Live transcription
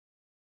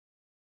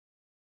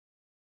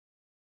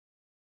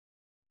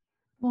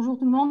Bonjour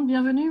tout le monde,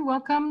 bienvenue.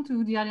 Welcome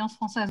to the Alliance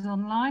Française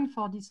Online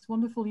for this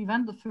wonderful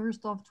event, the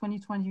first of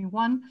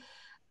 2021,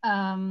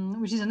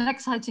 which is an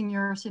exciting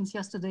year since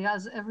yesterday,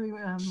 as every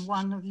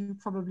one of you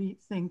probably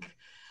think.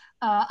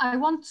 I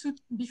want to,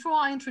 before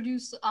I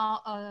introduce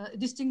our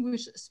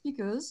distinguished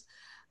speakers,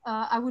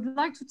 I would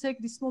like to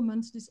take this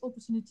moment, this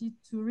opportunity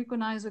to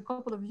recognize a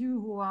couple of you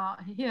who are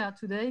here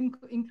today,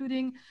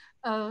 including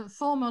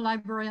former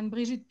librarian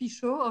Brigitte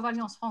Pichot of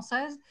Alliance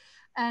Française,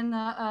 and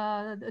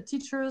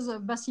teachers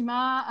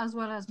Bassima as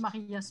well as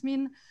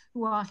Marie-Yasmine,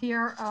 who are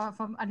here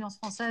from Alliance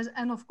Française,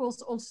 and of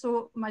course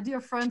also my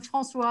dear friend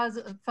François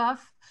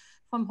Pfaff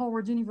from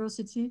Howard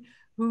University,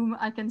 whom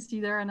I can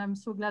see there, and I'm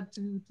so glad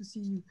to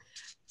see you.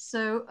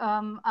 So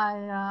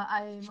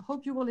I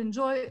hope you will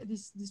enjoy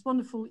this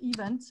wonderful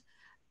event,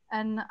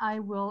 and I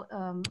will,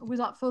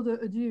 without further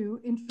ado,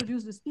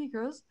 introduce the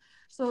speakers.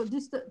 So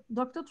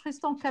Dr.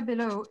 Tristan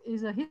Cabello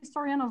is a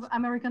historian of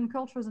American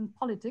cultures and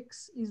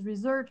politics. His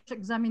research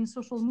examines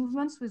social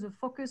movements with a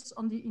focus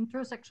on the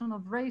intersection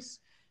of race,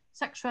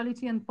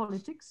 sexuality, and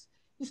politics.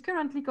 He's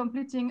currently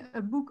completing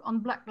a book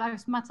on Black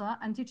Lives Matter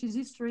and teaches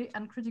history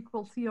and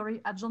critical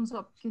theory at Johns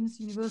Hopkins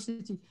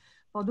University.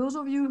 For those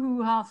of you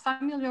who are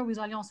familiar with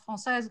Alliance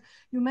Française,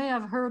 you may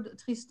have heard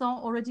Tristan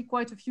already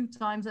quite a few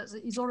times, as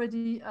he's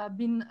already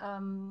been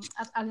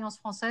at Alliance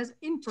Française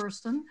in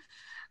person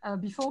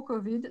before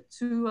COVID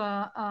to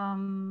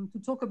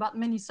talk about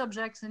many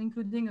subjects, and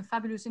including a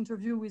fabulous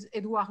interview with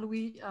Edouard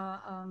Louis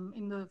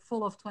in the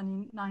fall of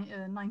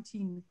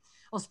 2019,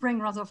 or spring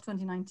rather of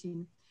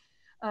 2019.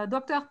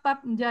 Dr.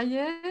 Pap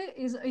Ndiaye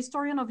is a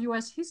historian of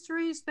US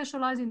history,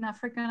 specialized in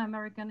African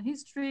American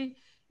history.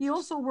 He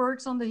also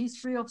works on the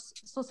history of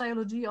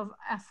sociology of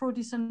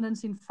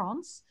Afro-descendants in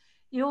France.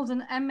 He holds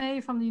an MA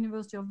from the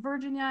University of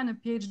Virginia and a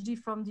PhD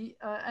from the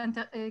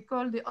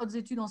École des Hautes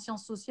Études en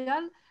Sciences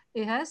Sociales,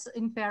 EHESS,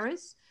 in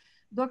Paris.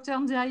 Dr.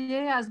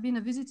 Ndiaye has been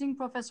a visiting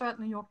professor at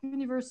New York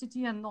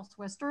University and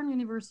Northwestern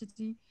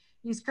University.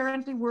 He is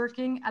currently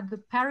working at the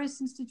Paris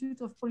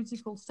Institute of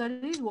Political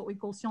Studies, what we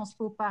call Sciences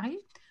Po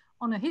Paris,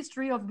 on a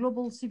history of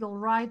global civil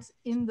rights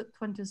in the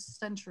 20th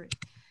century.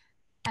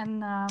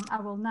 And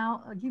I will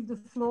now give the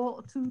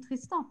floor to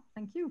Tristan.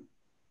 Thank you.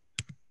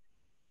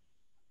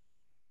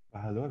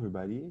 Hello,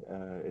 everybody.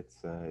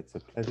 It's a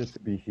pleasure to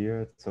be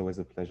here. It's always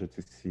a pleasure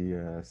to see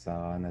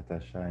Sarah,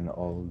 Natasha, and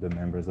all the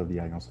members of the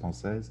Alliance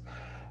Française.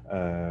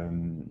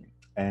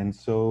 And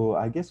so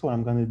I guess what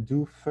I'm going to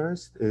do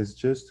first is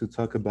just to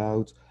talk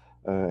about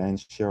and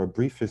share a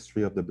brief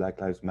history of the Black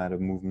Lives Matter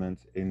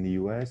movement in the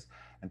US,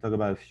 and talk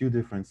about a few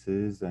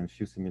differences and a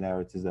few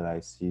similarities that I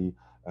see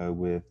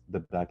with the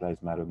Black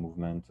Lives Matter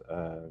movement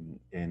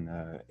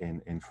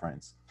in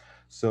France.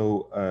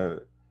 So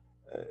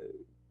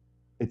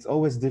it's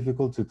always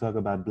difficult to talk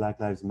about Black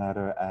Lives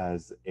Matter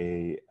as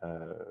a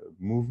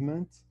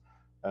movement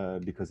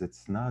because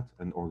it's not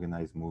an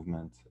organized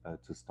movement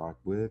to start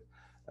with.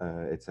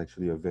 It's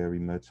actually a very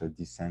much a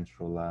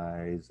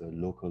decentralized,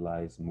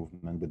 localized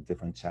movement with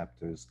different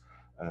chapters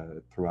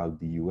throughout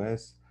the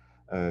US.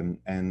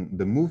 And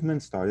the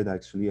movement started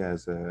actually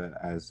as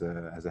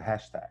a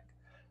hashtag.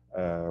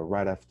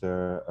 Right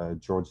after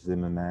George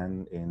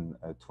Zimmerman in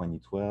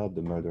 2012,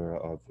 the murder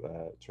of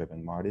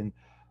Trayvon Martin,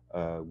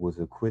 was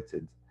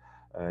acquitted.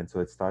 And so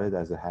it started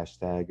as a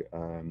hashtag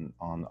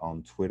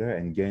on Twitter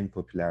and gained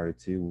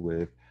popularity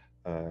with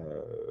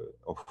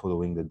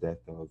following the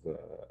death of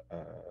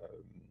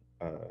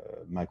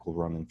Michael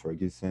Roman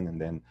Ferguson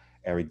and then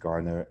Eric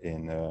Garner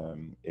in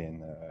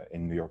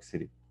New York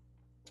City.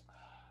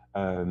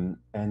 And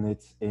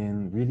it's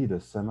in really the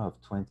summer of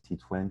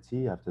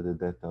 2020, after the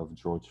death of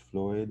George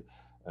Floyd,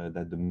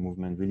 that the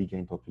movement really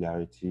gained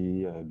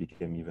popularity,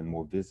 became even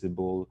more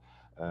visible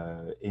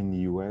in the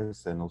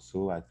US and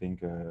also, I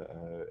think,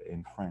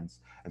 in France.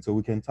 And so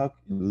we can talk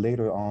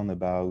later on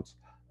about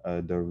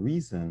the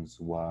reasons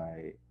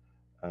why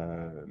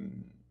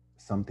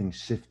something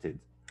shifted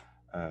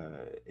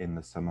in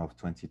the summer of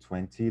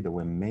 2020. There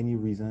were many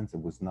reasons.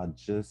 It was not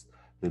just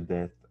the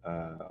death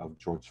of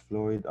George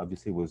Floyd.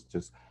 Obviously, it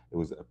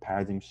was a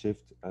paradigm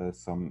shift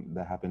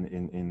that happened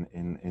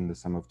in the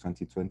summer of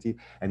 2020.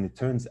 And it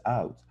turns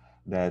out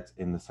that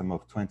in the summer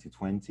of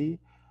 2020,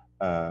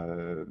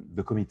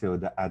 the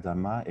Comité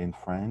Adama in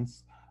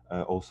France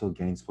also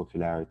gains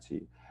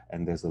popularity.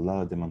 And there's a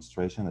lot of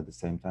demonstration at the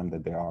same time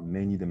that there are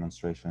many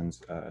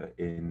demonstrations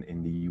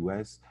in the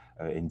US,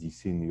 in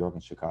DC, New York,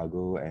 and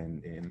Chicago,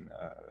 and in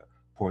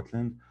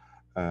Portland.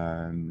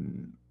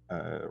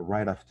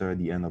 Right after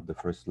the end of the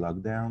first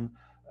lockdown,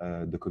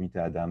 the Comité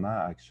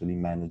Adama actually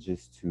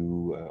manages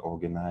to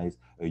organize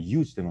a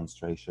huge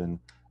demonstration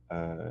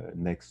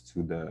next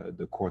to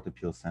the Court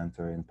Appeal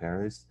Center in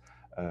Paris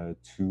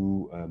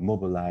to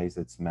mobilize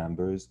its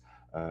members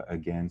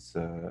against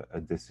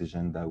a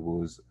decision that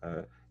was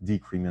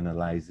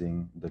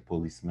decriminalizing the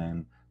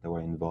policemen that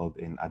were involved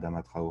in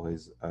Adama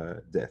Traoré's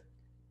death.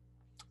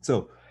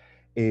 So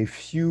I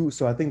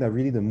think that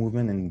really the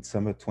movement in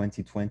summer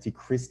 2020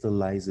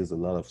 crystallizes a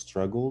lot of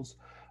struggles,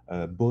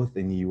 both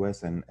in the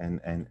US and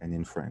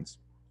in France.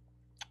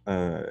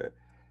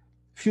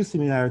 few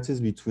similarities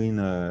between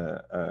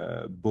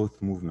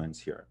both movements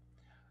here.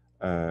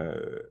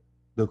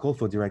 The call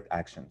for direct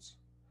actions.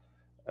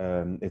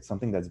 It's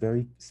something that's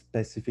very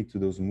specific to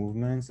those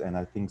movements, and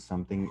I think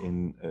something in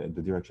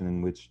the direction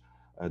in which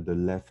the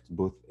left,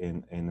 both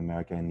in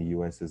America and the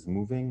US, is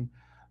moving.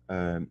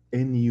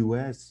 In the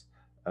US,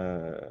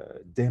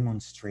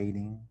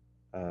 demonstrating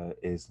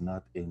is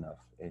not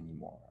enough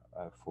anymore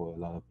for a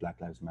lot of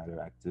Black Lives Matter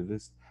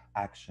activists.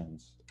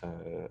 Actions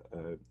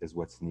is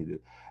what's needed.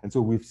 And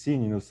so we've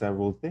seen, you know,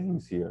 several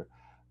things here.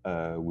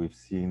 We've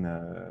seen,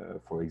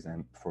 for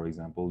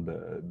example,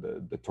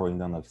 the tearing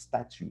down of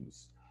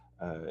statues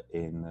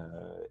in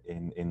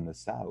the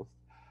South,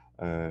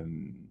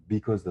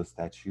 because the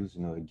statues,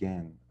 you know,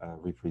 again,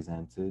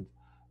 represented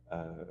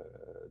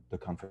the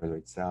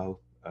Confederate South,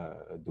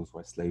 those who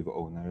are slave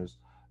owners,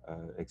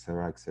 et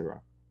cetera, et cetera.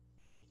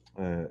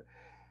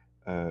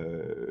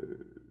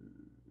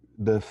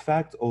 The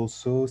fact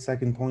also,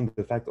 second point,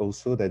 the fact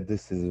also that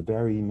this is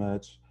very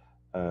much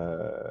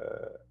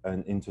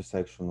an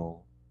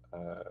intersectional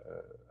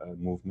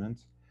movement.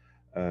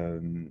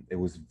 It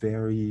was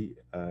very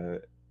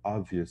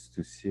obvious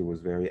to see, it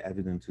was very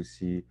evident to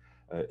see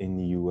in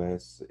the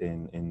US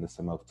in the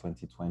summer of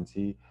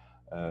 2020,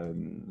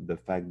 the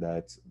fact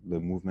that the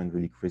movement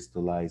really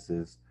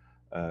crystallizes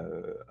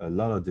a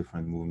lot of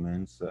different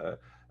movements,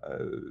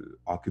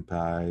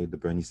 Occupy, the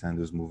Bernie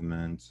Sanders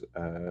movement,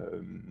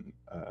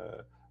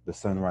 the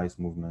Sunrise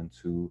movement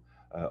too,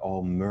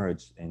 all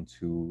merged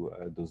into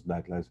those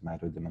Black Lives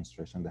Matter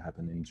demonstrations that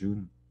happened in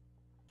June.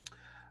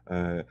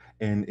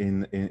 And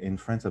in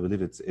France, I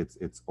believe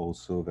it's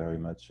also very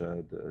much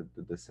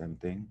the same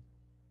thing.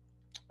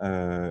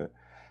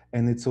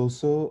 And it's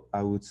also,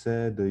 I would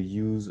say, the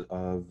use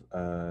of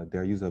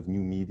their use of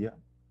new media.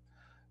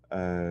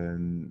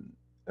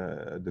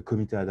 The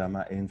Comité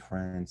Adama in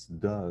France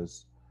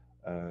does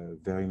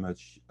very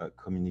much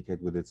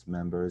communicate with its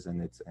members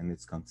and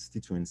its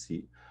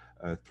constituency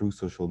through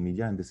social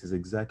media, and this is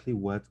exactly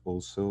what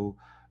also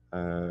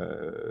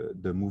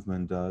the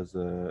movement does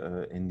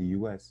in the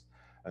US.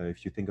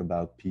 If you think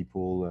about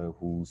people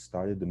who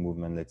started the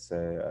movement, let's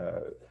say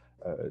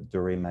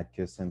DeRay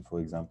McKesson, for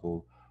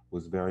example,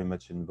 was very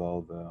much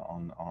involved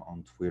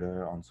on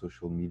Twitter, on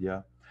social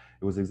media.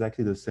 It was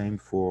exactly the same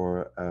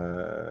for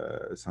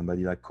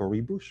somebody like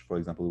Cori Bush, for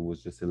example, who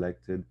was just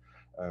elected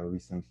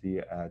recently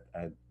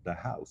at the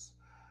House.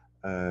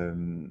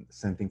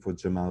 Same thing for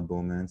Jamal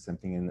Bowman, same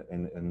thing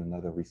in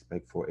another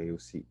respect for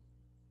AOC.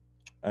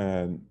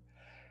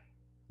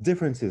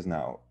 Differences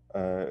now,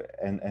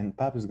 and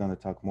Pap is going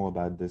to talk more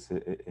about this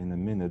in a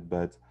minute,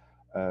 but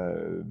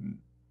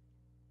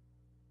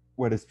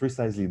what is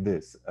precisely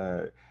this,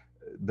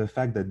 the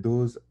fact that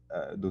those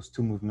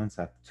two movements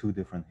have two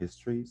different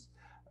histories,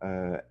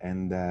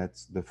 and that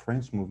the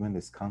French movement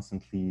is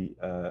constantly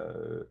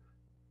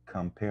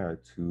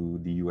compared to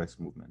the US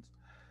movement.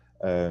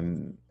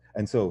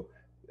 And so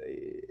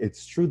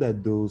it's true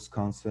that those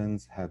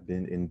concerns have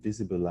been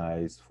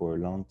invisibilized for a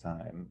long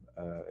time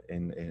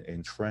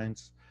in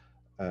France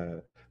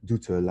due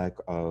to a lack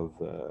of,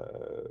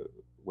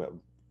 well,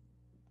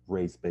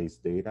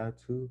 race-based data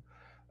too.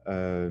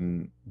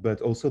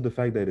 But also the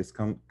fact that it's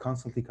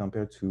constantly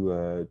compared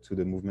to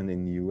the movement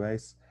in the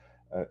US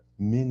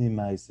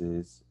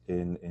minimizes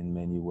in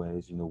many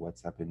ways, you know,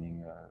 what's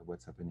happening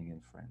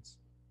in France.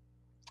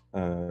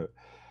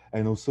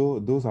 And also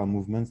those are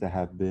movements that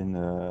have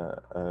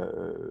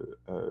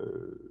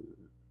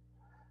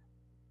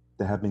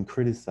been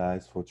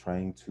criticized for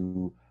trying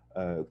to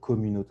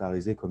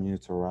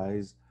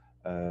communitarize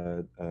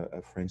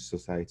a French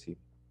society.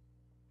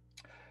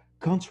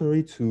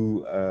 Contrary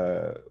to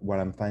what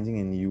I'm finding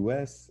in the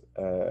US,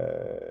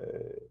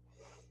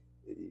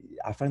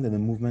 I find that the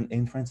movement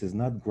in France is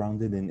not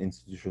grounded in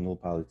institutional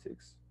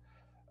politics.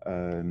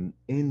 In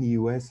the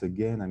US,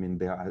 again, I mean,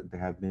 there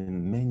have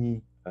been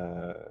many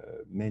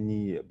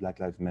Black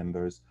Lives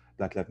Matters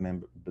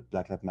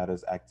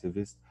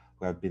activists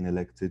who have been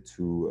elected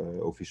to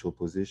official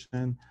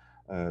position.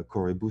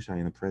 Cori Bush,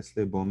 Ayanna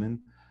Pressley, Bowman.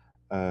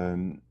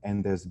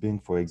 And there's been,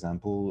 for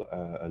example,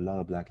 a lot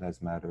of Black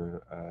Lives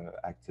Matter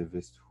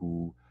activists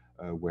who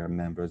were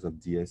members of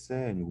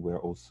DSA and who were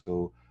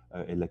also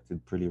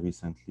elected pretty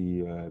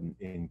recently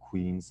in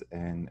Queens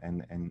and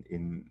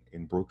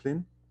in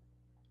Brooklyn.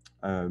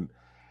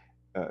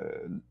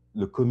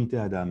 Le Comité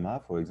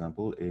Adama, for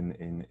example,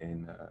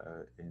 in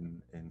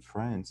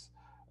France,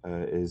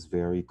 is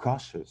very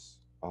cautious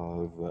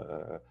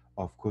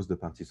of course, the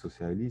Parti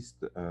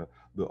Socialiste,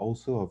 but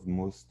also of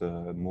most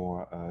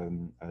more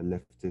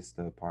leftist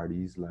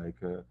parties like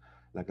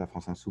La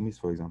France Insoumise,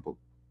 for example.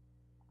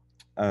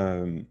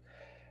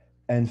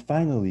 And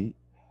finally,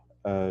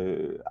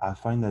 I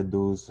find that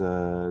those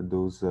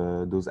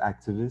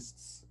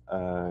activists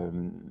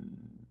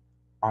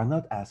are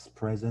not as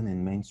present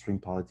in mainstream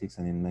politics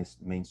and in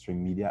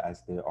mainstream media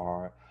as they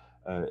are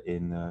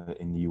in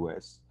the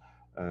US.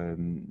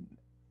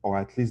 Or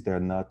at least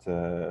they're not,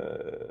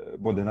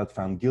 well, they're not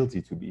found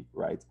guilty to be,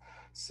 right?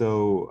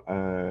 So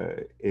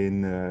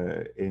in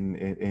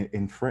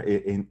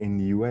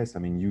the US, I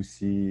mean,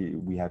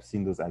 we have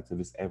seen those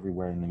activists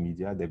everywhere in the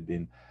media. They've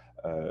been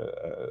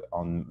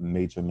on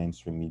major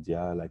mainstream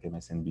media like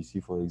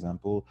MSNBC, for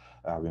example.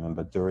 I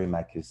remember Dory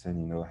Mackison,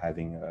 you know,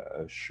 having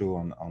a show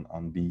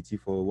on BET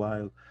for a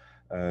while.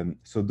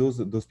 So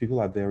those people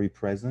are very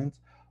present.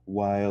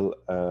 While,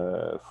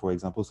 for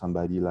example,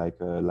 somebody like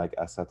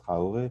Assa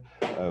Traoré,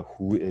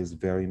 who is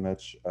very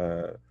much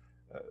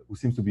who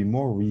seems to be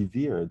more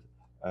revered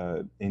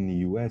in the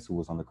US, who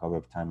was on the cover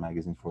of Time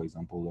magazine, for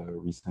example,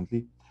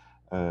 recently,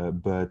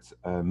 but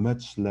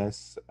much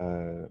less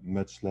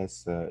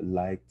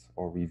liked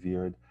or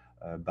revered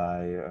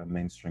by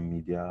mainstream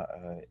media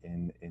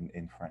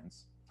in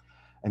France.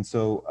 And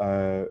so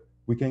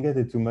we can get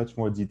into much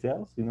more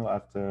details, you know,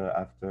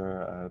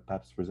 after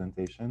Pap's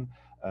presentation,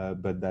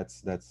 but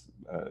that's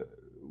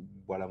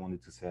what I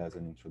wanted to say as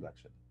an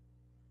introduction.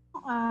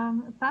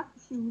 Pap,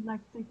 if you would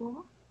like to take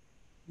over.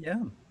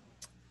 Yeah.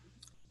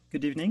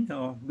 Good evening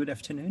or good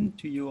afternoon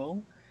to you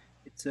all.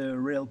 It's a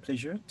real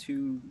pleasure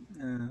to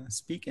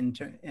speak and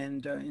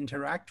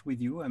interact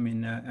with you. I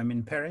mean, I'm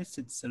in Paris.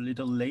 It's a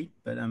little late,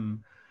 but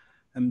I'm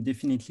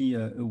definitely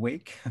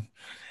awake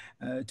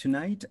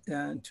tonight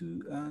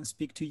to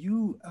speak to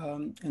you.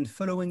 And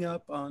following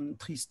up on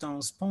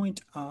Tristan's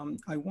point,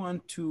 I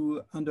want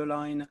to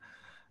underline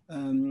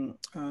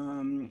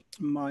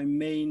my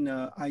main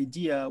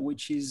idea,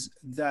 which is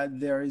that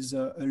there is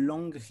a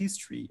long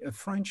history, a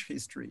French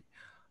history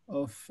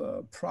of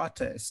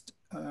protest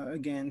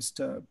against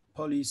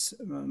police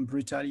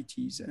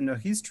brutalities, and a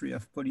history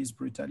of police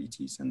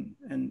brutalities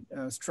and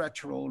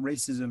structural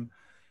racism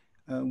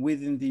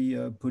within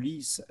the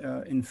police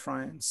in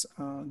France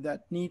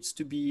that needs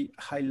to be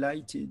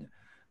highlighted,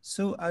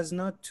 so as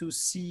not to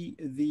see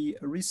the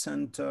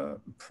recent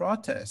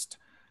protest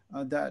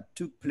that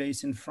took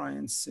place in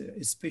France,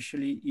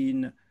 especially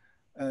in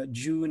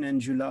June and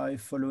July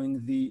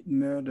following the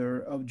murder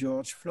of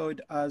George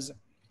Floyd, as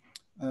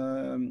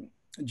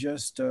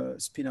just a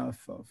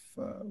spin-off of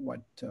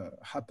what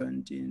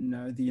happened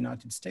in the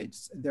United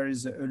States. There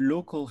is a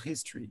local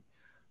history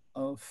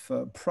of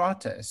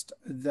protest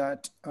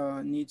that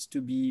needs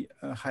to be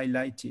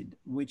highlighted,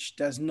 which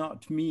does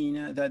not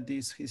mean that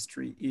this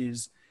history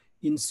is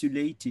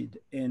insulated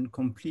and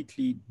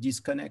completely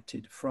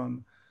disconnected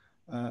from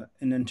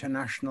an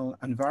international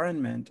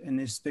environment,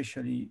 and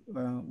especially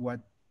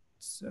what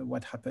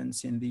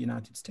happens in the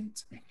United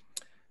States.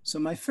 So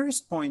my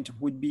first point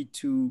would be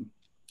to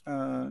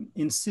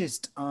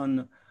insist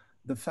on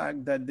the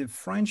fact that the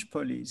French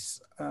police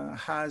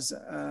has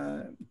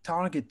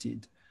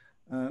targeted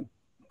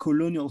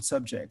colonial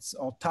subjects,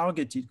 or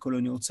targeted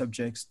colonial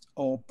subjects,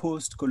 or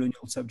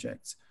post-colonial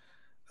subjects,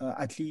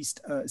 at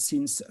least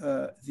since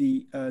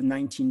the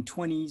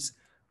 1920s,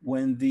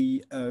 when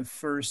the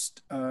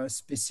first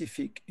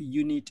specific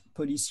unit,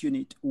 police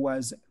unit,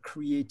 was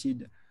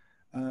created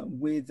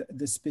with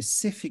the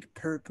specific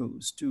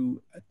purpose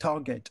to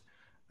target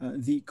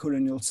the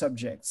colonial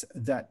subjects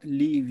that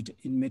lived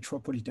in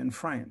metropolitan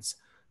France.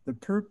 The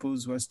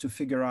purpose was to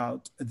figure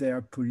out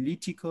their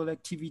political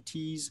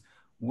activities,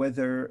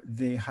 whether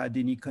they had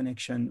any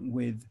connection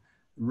with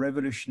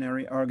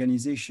revolutionary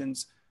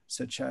organizations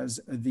such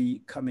as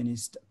the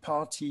Communist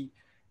Party,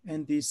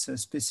 and this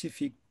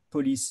specific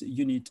police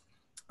unit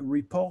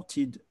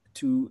reported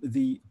to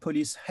the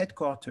police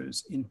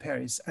headquarters in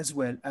Paris, as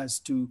well as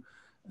to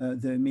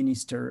the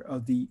Minister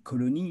of the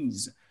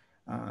Colonies.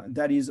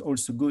 That is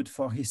also good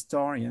for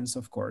historians,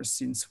 of course,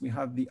 since we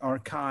have the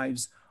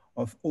archives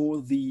of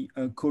all the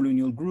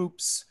colonial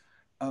groups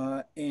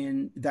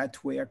and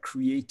that were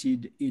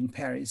created in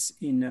Paris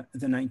in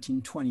the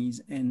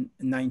 1920s and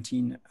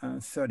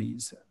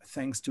 1930s,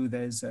 thanks to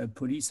those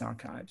police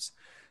archives.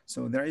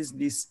 So there is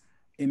this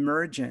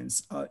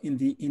emergence in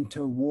the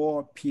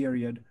interwar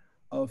period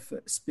of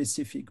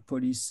specific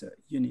police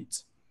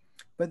units.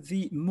 But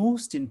the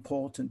most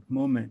important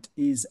moment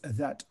is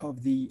that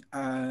of the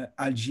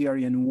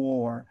Algerian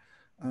War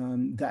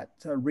that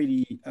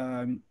really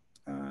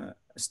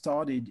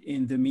started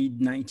in the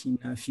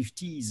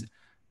mid-1950s.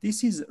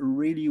 This is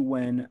really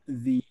when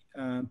the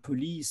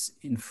police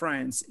in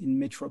France, in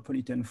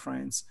metropolitan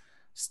France,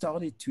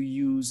 started to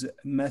use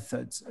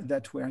methods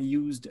that were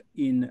used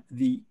in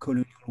the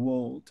colonial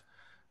world.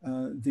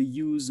 The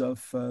use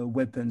of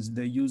weapons,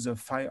 the use of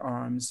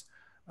firearms,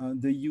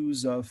 the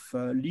use of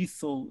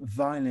lethal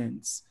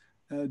violence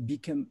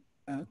became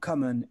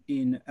common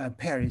in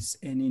Paris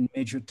and in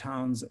major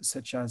towns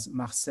such as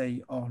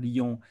Marseille or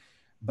Lyon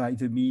by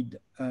the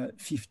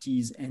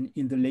mid-50s and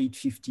in the late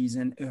 50s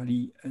and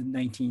early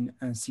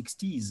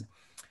 1960s.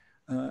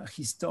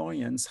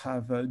 Historians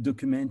have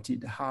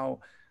documented how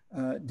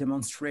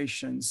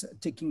demonstrations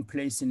taking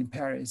place in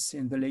Paris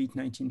in the late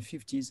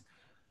 1950s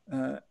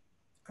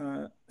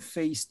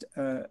faced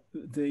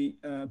the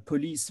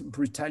police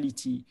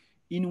brutality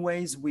in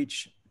ways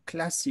which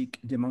classic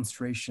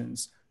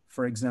demonstrations,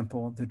 for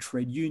example, the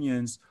trade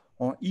unions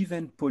or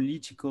even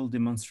political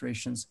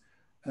demonstrations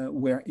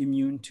were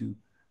immune to.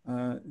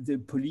 The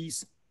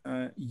police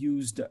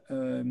used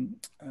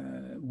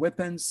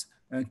weapons,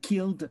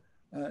 killed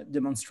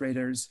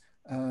demonstrators,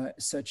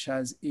 such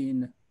as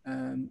in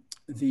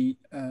the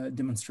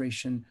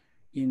demonstration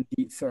in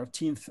the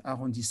 13th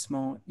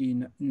arrondissement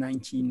in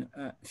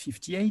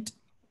 1958.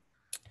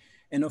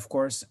 And of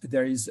course,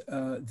 there is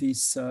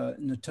this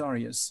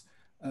notorious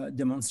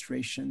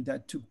demonstration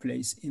that took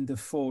place in the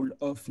fall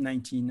of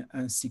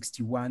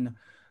 1961,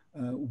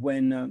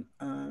 when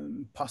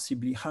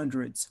possibly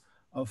hundreds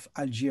of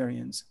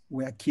Algerians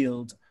were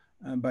killed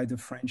by the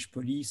French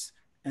police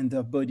and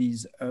their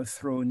bodies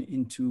thrown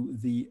into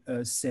the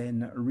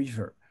Seine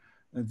River.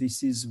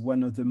 This is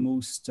one of the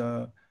most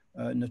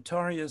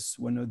notorious,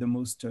 one of the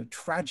most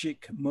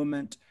tragic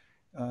moments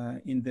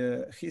in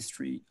the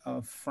history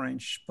of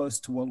French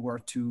post-World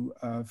War II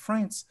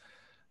France.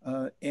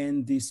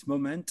 And this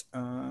moment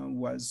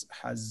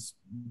has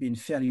been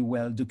fairly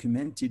well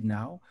documented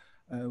now.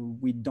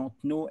 We don't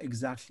know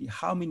exactly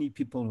how many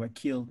people were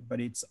killed, but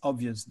it's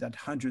obvious that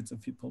hundreds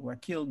of people were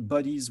killed.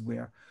 Bodies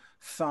were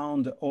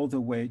found all the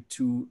way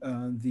to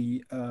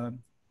the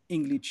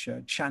English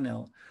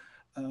Channel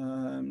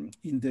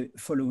in the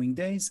following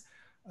days.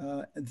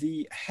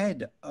 The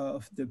head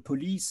of the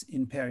police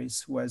in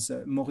Paris was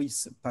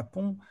Maurice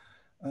Papon.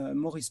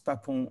 Maurice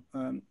Papon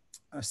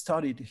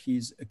started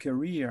his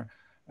career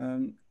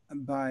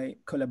by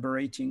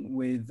collaborating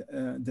with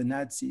the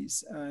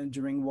Nazis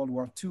during World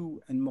War II,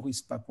 and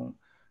Maurice Papon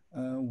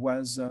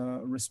was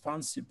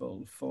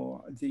responsible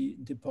for the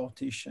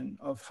deportation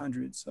of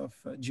hundreds of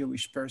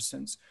Jewish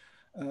persons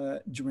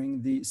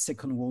during the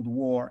Second World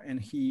War,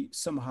 and he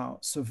somehow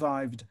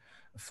survived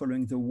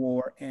following the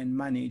war and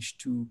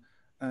managed to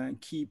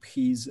keep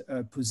his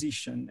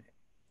position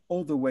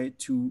all the way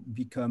to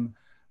become,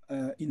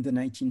 in the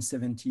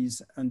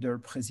 1970s, under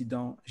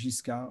President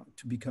Giscard,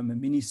 to become a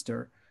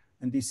minister.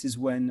 And this is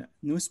when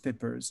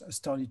newspapers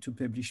started to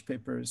publish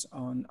papers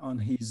on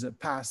his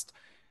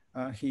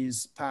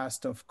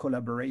past of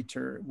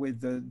collaborator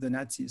with the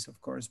Nazis, of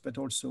course, but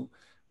also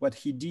what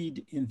he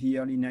did in the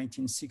early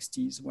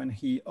 1960s when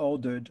he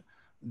ordered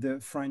the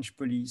French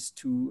police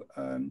to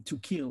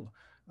kill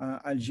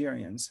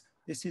Algerians.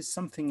 This is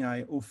something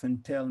I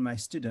often tell my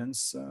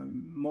students.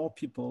 More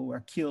people were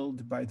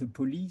killed by the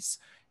police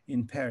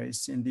in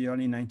Paris in the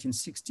early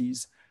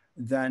 1960s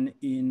than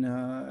in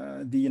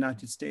the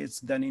United States,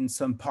 than in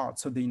some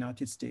parts of the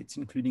United States,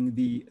 including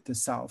the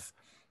South,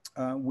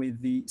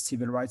 with the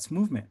civil rights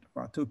movement.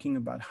 We're talking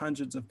about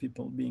hundreds of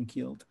people being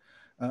killed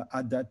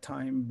at that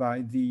time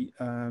by the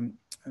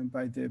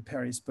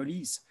Paris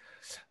police.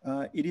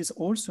 It is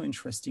also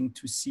interesting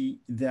to see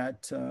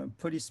that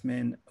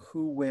policemen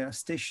who were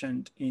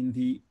stationed in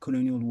the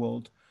colonial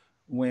world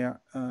were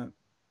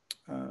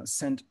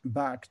sent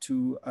back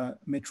to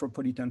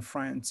metropolitan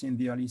France in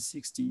the early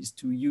 60s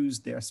to use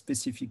their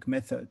specific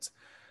methods,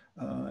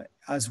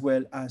 as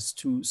well as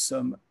to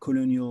some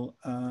colonial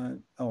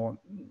or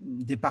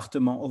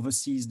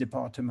overseas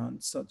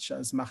departments, such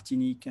as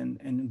Martinique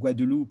and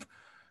Guadeloupe,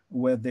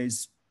 where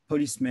these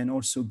policemen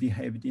also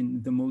behaved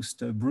in the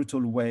most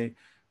brutal way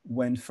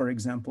when, for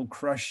example,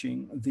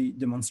 crushing the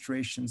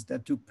demonstrations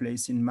that took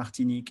place in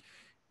Martinique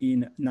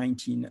in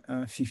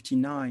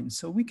 1959.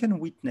 So we can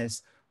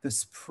witness the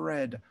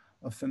spread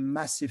of a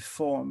massive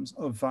forms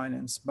of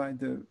violence by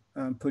the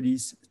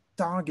police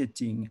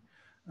targeting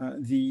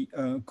the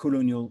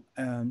colonial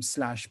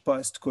 /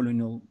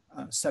 post-colonial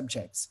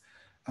subjects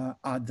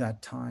at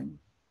that time.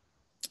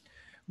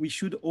 We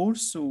should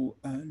also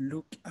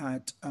look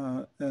at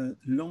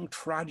long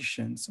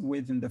traditions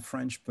within the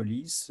French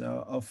police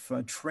of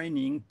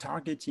training,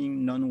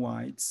 targeting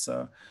non-whites,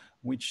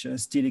 which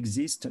still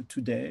exist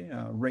today.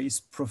 Race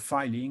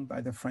profiling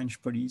by the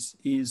French police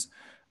is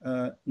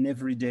an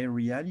everyday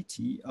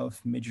reality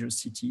of major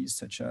cities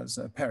such as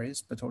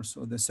Paris, but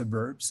also the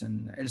suburbs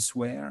and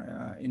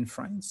elsewhere in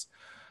France.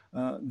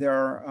 There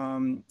are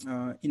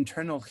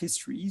internal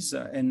histories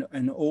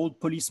and old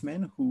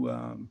policemen who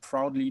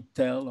proudly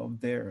tell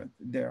of their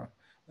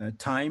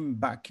time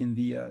back in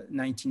the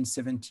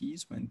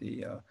 1970s, when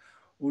they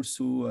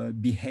also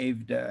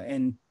behaved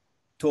and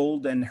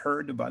told and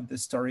heard about the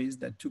stories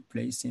that took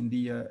place in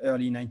the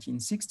early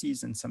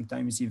 1960s and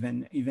sometimes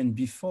even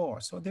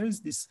before. So there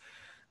is this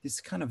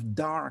kind of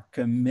dark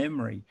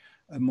memory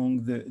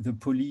among the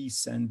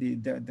police, and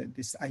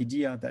this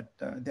idea that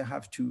they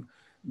have to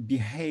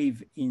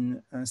behave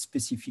in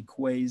specific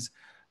ways,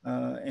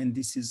 and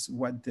this is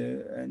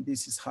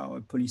how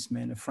a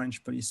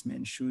French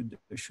policeman should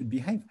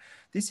behave.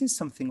 This is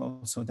something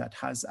also that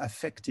has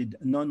affected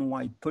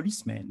non-white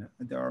policemen.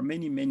 There are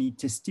many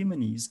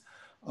testimonies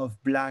of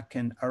Black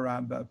and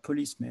Arab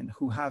policemen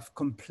who have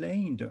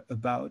complained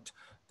about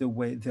the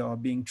way they are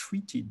being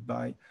treated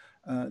by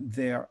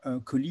their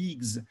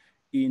colleagues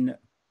in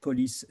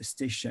police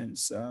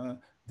stations.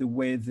 The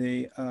way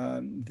they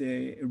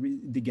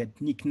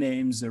get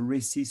nicknames,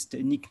 racist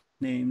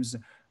nicknames,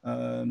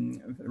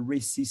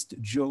 racist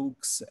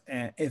jokes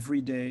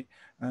every day.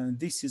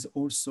 This is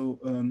also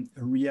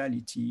a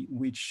reality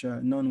which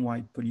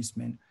non-white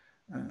policemen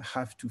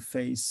have to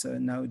face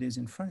nowadays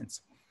in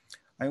France.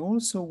 I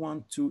also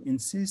want to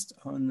insist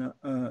on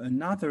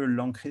another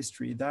long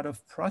history, that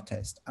of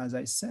protest, as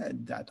I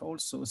said, that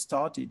also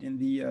started in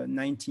the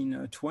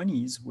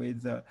 1920s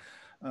with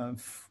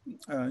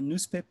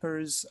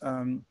newspapers,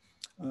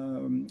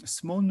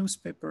 small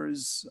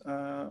newspapers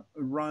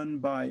run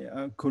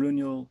by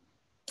colonial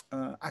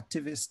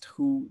activists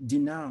who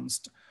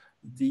denounced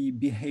the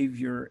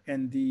behavior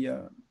and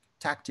the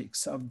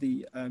tactics of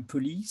the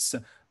police,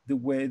 the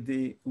way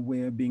they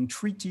were being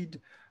treated,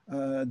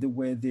 the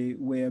way they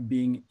were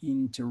being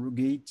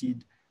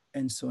interrogated,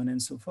 and so on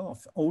and so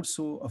forth.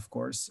 Also, of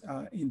course,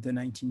 in the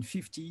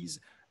 1950s,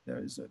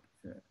 there is a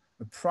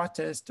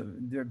protest,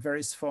 there are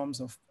various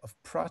forms of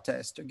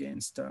protest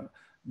against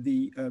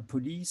the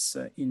police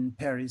in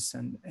Paris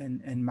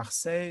and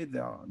Marseille.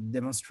 There are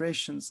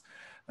demonstrations,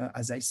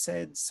 as I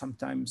said,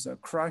 sometimes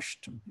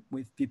crushed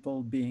with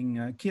people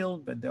being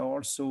killed, but there are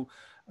also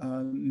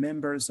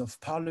members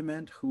of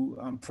parliament who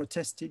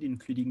protested,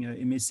 including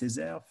Aimé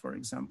Césaire, for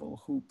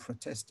example, who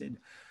protested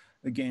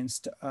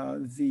against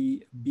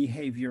the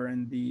behavior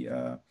and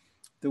the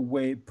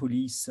way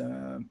police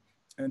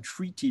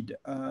treated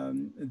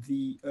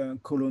the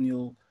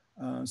colonial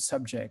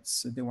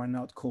subjects. They were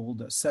not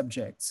called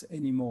subjects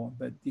anymore,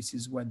 but this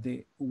is what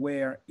they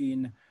were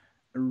in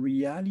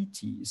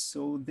reality.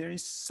 So there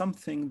is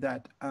something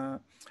that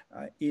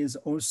is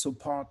also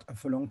part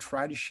of a long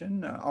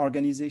tradition.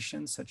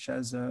 Organizations such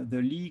as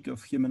the League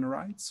of Human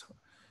Rights,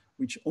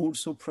 which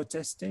also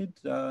protested,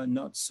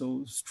 not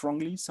so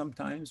strongly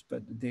sometimes,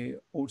 but they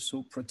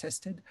also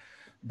protested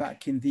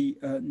back in the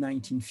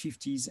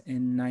 1950s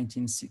and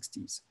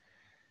 1960s.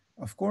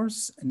 Of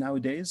course,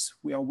 nowadays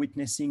we are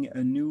witnessing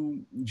a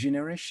new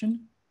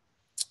generation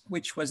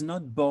which was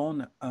not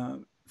born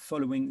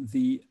following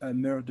the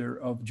murder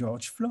of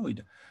George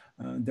Floyd.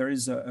 There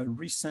is a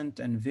recent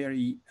and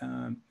very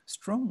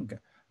strong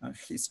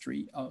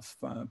history of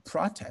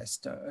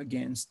protest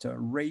against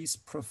race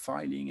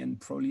profiling and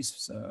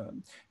police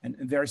and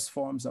various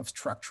forms of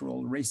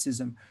structural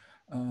racism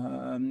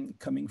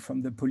coming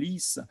from the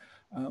police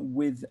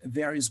with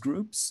various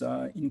groups,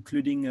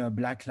 including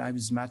Black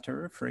Lives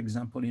Matter. For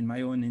example, in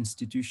my own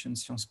institution,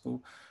 Sciences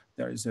Po,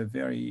 there is a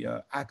very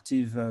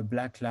active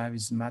Black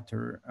Lives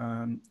Matter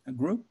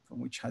group,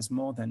 which has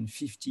more than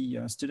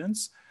 50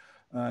 students.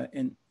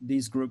 And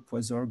this group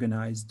was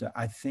organized,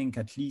 I think,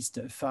 at least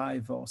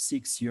 5 or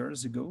 6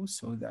 years ago.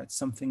 So that's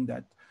something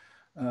that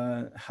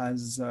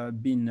has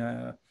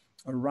been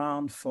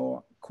around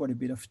for quite a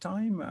bit of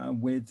time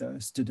with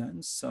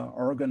students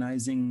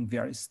organizing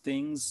various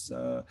things,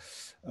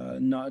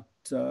 not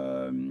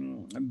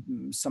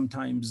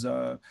sometimes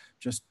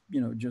just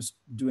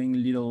doing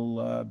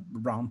little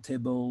round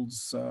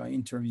tables,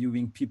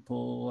 interviewing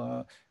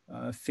people,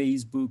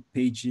 Facebook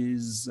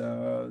pages,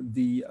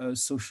 the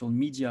social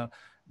media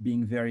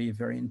being very,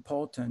 very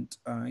important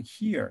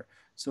here.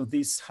 So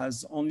this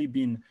has only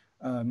been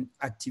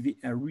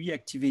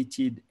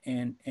reactivated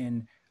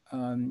and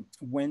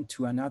went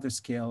to another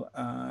scale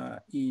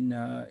in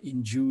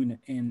June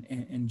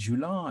and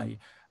July.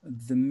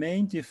 The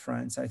main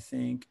difference, I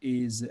think,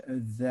 is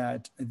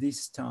that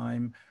this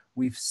time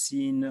we've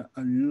seen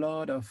a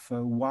lot of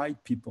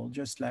white people,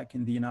 just like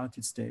in the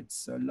United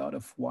States, a lot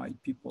of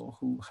white people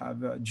who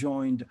have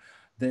joined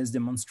these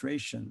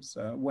demonstrations.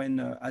 When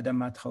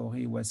Adama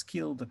Traoré was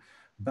killed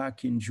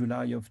back in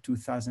July of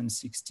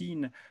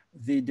 2016,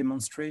 the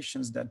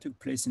demonstrations that took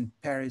place in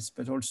Paris,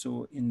 but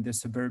also in the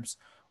suburbs,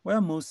 were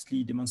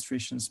mostly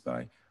demonstrations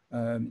by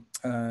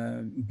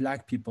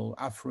Black people,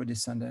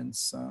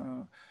 Afro-descendants.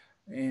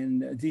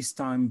 And this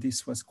time,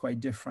 this was quite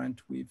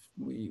different. We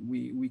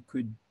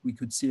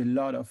could see a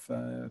lot of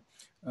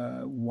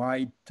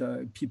white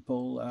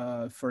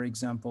people, for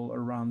example,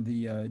 around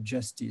the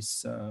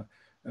Justice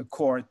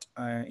Court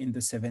in the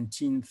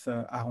 17th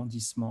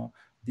arrondissement,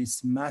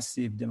 this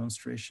massive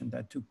demonstration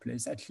that took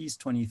place. At least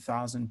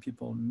 20,000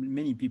 people,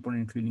 many people,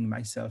 including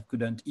myself,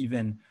 couldn't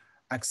even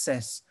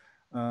access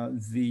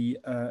the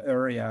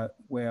area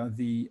where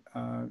the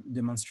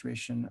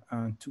demonstration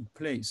took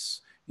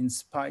place, in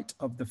spite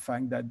of the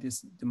fact that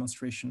this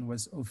demonstration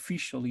was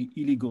officially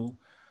illegal.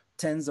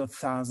 Tens of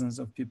thousands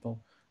of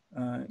people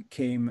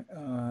came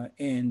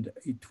and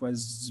it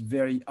was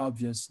very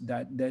obvious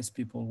that these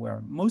people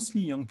were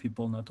mostly young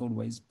people, not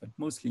always, but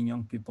mostly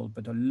young people,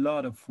 but a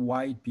lot of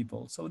white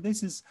people. So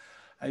this is,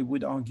 I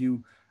would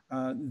argue,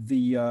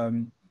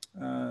 the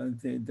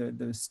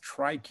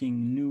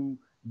striking new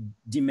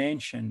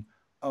dimension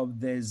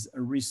of this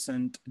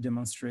recent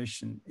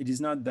demonstration. It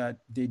is not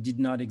that they did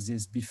not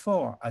exist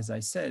before. As I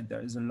said,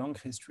 there is a long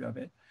history of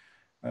it.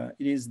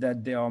 It is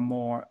that they are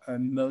more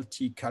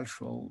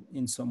multicultural,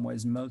 in some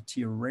ways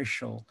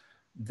multiracial,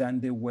 than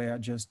they were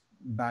just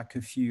back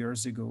a few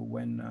years ago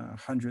when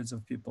hundreds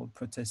of people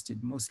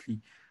protested,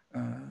 mostly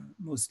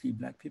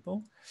Black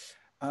people.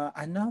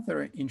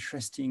 Another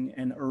interesting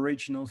and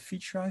original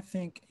feature, I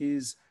think,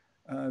 is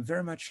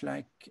very much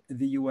like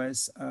the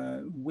US,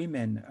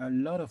 women, a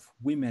lot of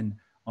women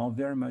are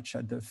very much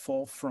at the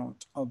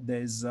forefront of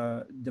these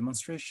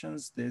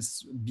demonstrations,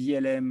 these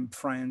BLM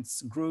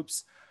France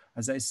groups.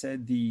 As I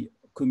said, the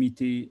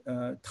Comité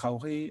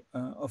Traoré,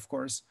 of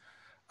course,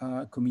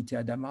 Comité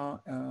Adama.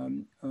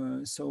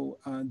 So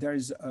there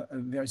is a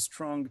very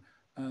strong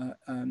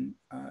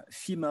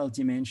female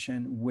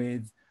dimension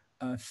with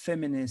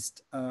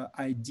feminist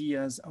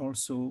ideas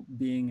also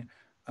being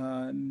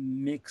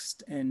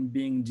mixed and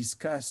being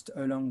discussed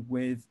along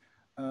with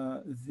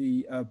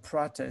the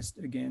protest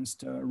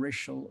against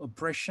racial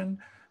oppression.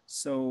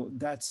 So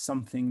that's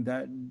something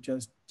that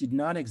just did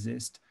not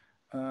exist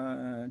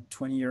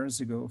 20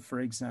 years ago, for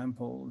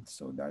example.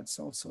 So that's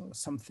also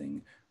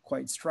something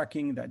quite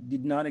striking that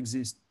did not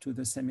exist to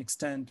the same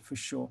extent, for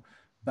sure,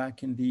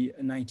 back in the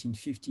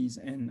 1950s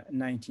and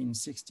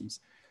 1960s.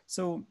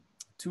 So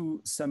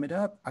to sum it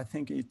up, I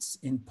think it's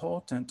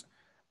important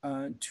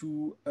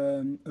to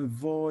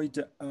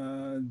avoid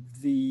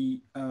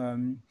the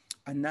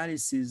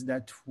analysis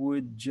that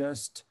would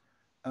just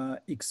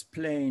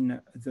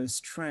explain the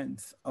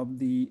strength of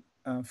the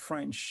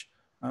French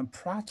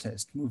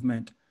protest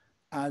movement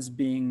as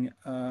being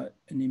an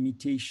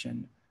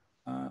imitation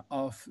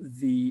of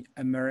the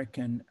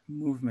American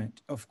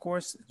movement. Of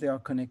course, they are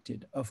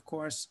connected. Of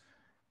course,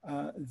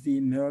 the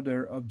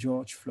murder of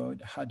George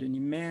Floyd had an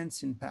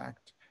immense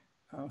impact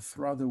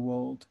throughout the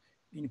world,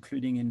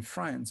 including in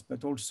France,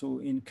 but also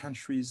in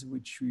countries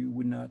which you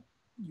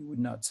would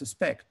not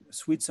suspect.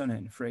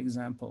 Switzerland, for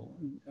example,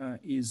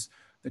 is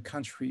the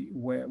country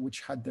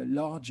which had the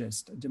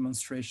largest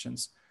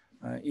demonstrations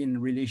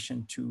in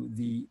relation to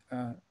the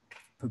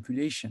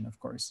population, of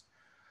course.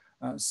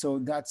 So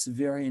that's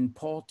very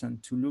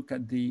important to look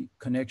at the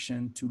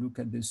connection, to look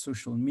at the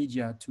social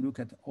media, to look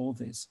at all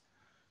this.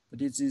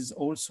 But it is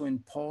also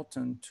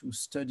important to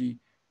study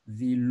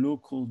the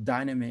local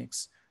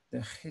dynamics,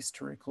 the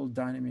historical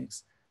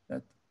dynamics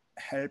that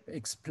help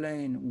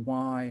explain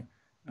why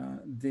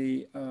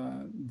they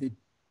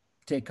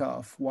take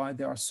off, why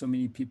there are so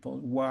many people,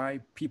 why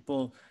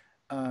people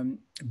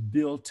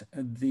built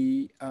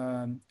the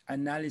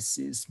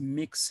analysis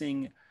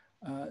mixing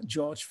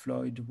George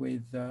Floyd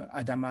with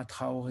Adama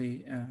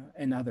Traoré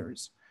and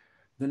others.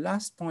 The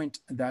last point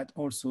that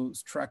also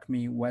struck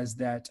me was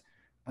that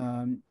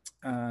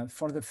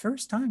for the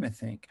first time, I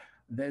think,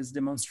 there's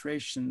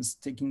demonstrations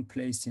taking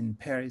place in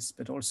Paris,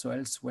 but also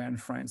elsewhere in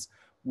France,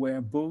 where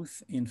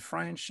both in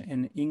French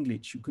and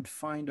English, you could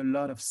find a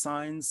lot of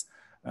signs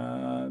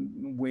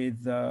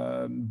with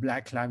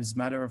Black Lives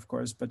Matter, of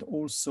course, but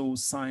also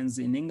signs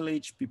in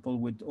English. People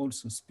would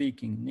also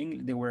speak in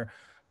English. There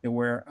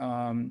were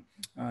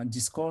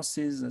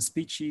discourses,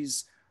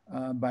 speeches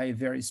by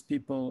various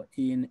people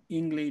in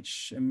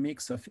English, a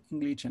mix of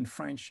English and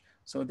French.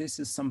 So this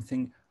is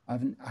something I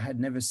had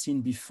never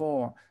seen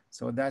before.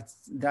 So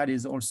that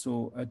is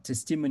also a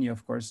testimony,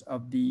 of course,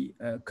 of the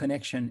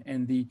connection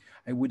and the,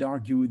 I would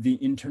argue, the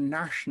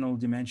international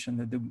dimension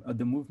of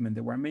the movement.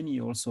 There were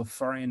many also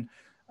foreign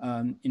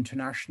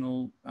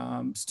international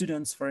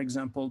students, for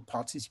example,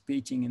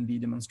 participating in the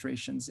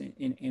demonstrations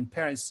in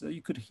Paris. So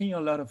you could hear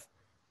a lot of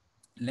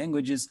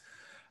languages,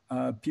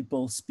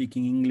 people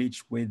speaking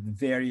English with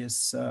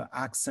various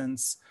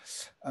accents,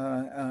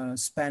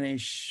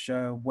 Spanish,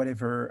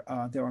 whatever.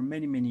 There are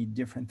many, many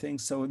different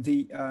things. So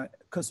the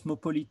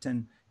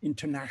cosmopolitan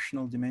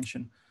international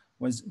dimension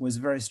was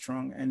very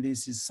strong. And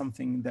this is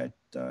something that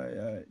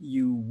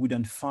you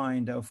wouldn't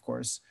find, of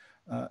course,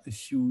 a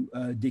few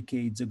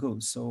decades ago.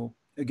 So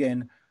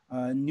again,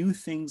 new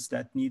things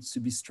that needs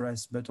to be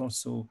stressed, but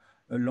also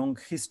a long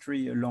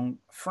history, a long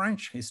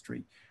French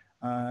history,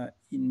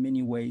 in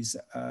many ways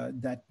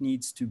that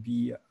needs to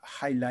be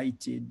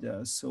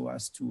highlighted so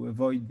as to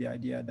avoid the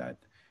idea that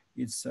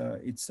it's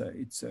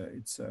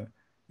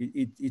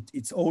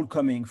all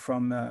coming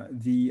from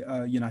the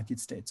United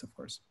States, of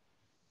course.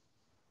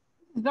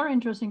 Very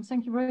interesting.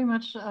 Thank you very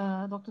much,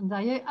 Dr.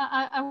 Ndiaye.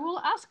 I will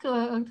ask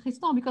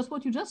Tristan, because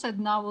what you just said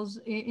now was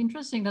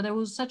interesting, that there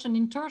was such an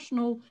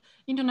international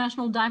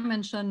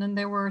dimension, and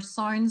there were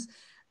signs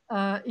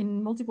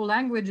in multiple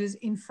languages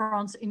in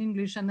France, in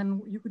English, and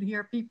then you could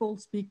hear people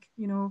speak,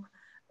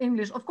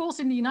 English. Of course,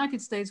 in the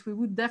United States, we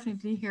would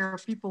definitely hear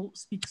people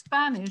speak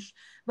Spanish.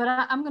 But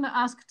I'm going to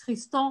ask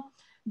Tristan,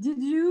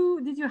 did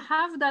you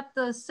have that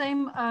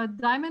same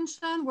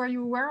dimension? Were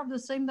you aware of the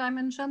same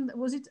dimension?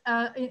 Was it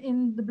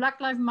in the Black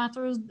Lives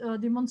Matter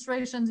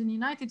demonstrations in the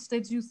United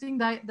States? You think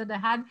that they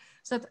had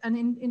such an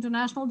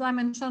international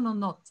dimension or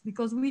not?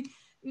 Because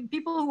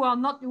people who are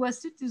not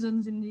US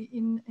citizens in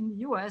the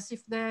US,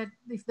 if they're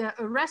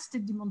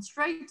arrested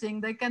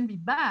demonstrating, they can be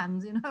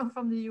banned,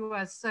 from the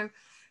US. So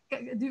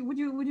would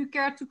you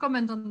care to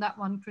comment on that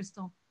one,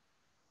 Tristan?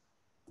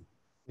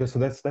 Yeah, so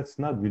that's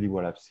not really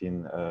what I've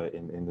seen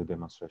in the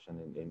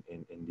demonstration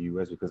in the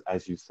US, because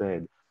as you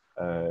said,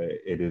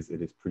 it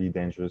is pretty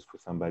dangerous for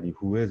somebody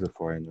who is a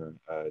foreigner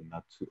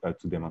not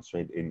to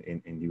demonstrate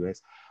in the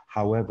US.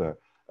 However,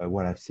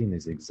 what I've seen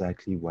is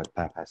exactly what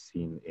Pap has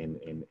seen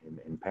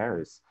in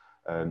Paris.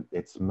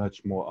 It's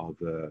much more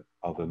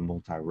of a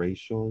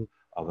multiracial,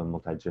 of a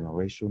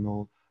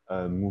multi-generational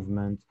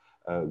movement.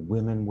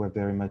 Women were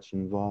very much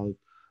involved.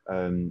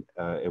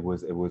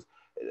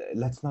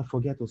 let's not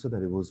forget also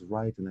that it was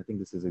right, and I think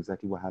this is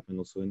exactly what happened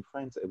also in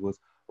France. It was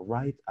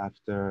right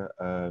after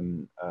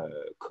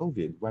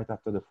COVID, right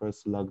after the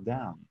first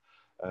lockdown.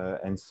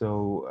 And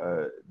so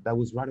that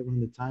was right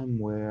around the time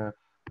where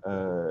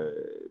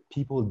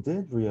people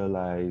did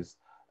realize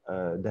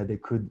that they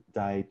could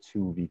die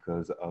too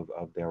because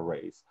of their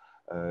race.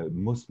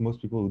 Most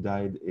people who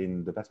died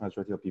the vast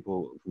majority of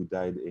people who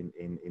died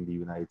in the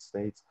United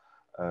States,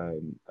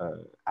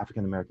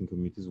 African American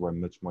communities were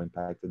much more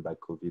impacted by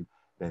COVID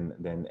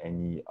than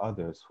any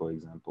others, for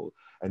example.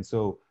 And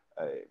so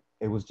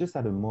it was just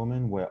at a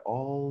moment where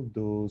all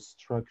those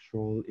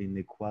structural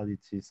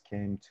inequalities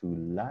came to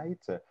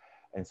light.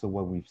 And so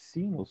what we've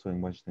seen also in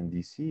Washington,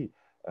 D.C.,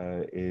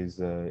 is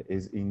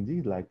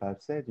indeed, like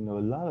Pap said, a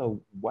lot of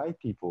white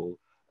people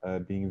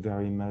being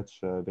very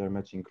much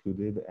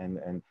included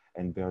and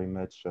very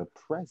much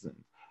present.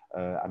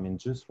 I mean,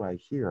 just right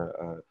here,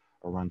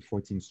 around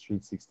 14th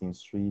Street, 16th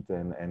Street,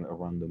 and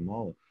around the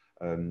mall,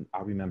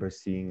 I remember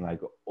seeing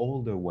like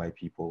older white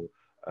people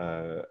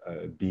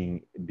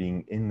being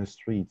in the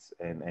streets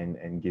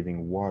and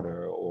giving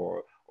water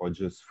or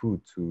just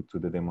food to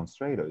the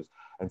demonstrators.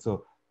 And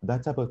so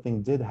that type of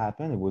thing did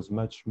happen. It was a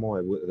much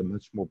more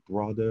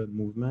broader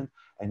movement,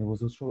 and it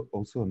was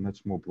also a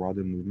much more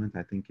broader movement,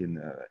 I think, in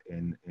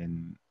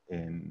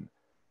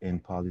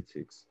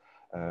politics.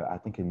 I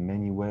think in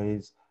many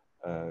ways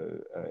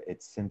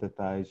it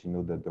synthesized,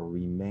 the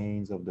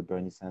remains of the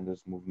Bernie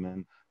Sanders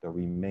movement, the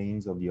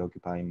remains of the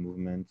Occupy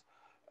movement,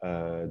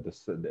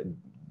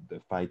 the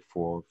fight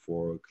for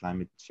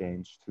climate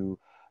change too.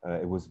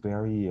 It was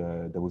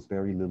there was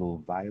very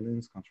little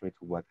violence, contrary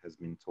to what has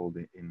been told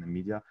in the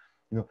media.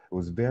 It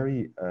was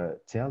very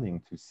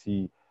telling to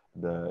see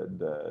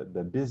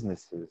the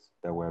businesses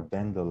that were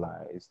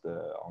vandalized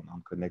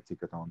on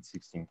Connecticut on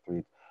 16th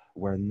Street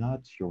were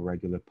not your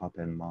regular Pap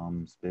and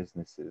Moms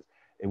businesses.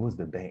 It was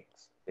the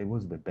banks. It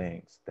was the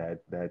banks that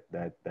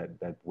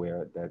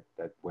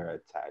were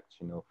attacked.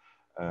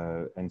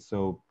 And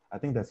so I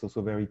think that's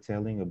also very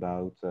telling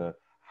about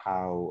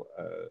how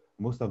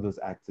most of those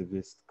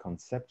activists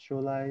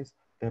conceptualize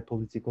their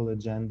political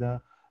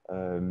agenda.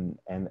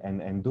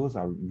 And those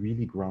are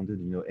really grounded,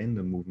 in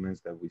the movements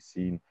that we've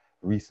seen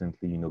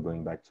recently,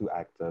 going back to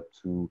ACT UP,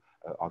 to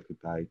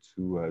Occupy,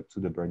 to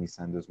the Bernie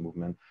Sanders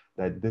movement,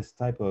 that this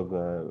type of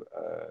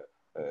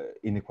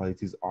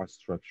inequalities are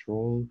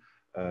structural,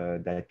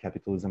 that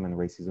capitalism and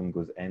racism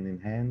goes hand in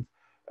hand.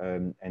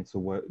 And so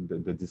what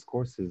the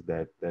discourses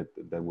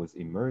that was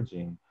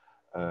emerging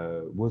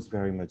was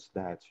very much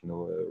that,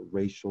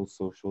 racial,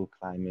 social,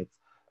 climate,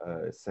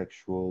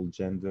 sexual,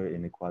 gender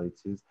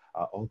inequalities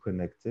are all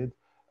connected,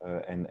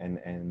 and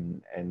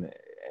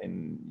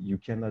you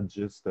cannot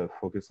just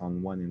focus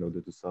on one in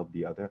order to solve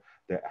the other.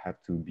 They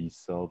have to be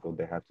solved, or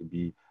they have to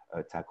be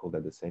tackled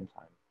at the same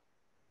time.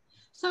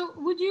 So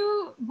would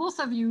you, both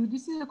of you,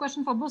 this is a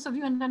question for both of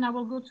you, and then I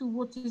will go to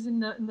what is in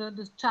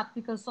the chat,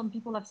 because some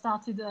people have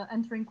started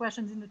entering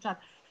questions in the chat.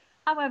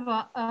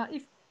 However,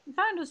 if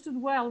I understood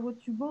well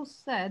what you both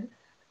said,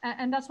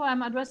 and that's why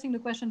I'm addressing the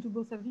question to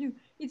both of you,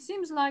 it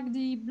seems like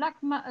the Black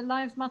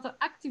Lives Matter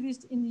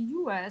activists in the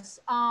US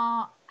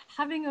are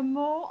having a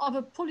more of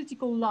a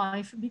political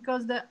life,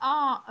 because they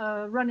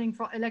are running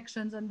for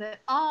elections and they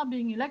are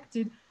being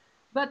elected.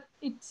 But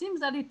it seems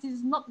that it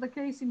is not the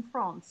case in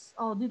France.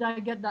 Or did I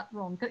get that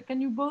wrong?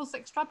 Can you both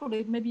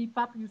extrapolate? Maybe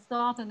Pap, you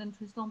start, and then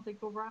Tristan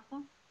take over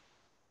after.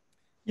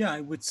 Yeah,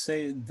 I would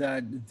say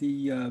that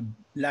the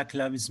Black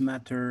Lives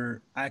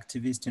Matter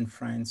activists in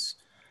France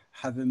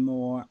have a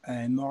more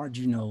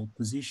marginal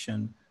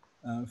position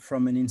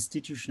from an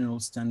institutional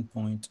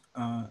standpoint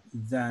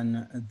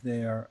than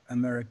their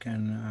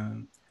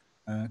American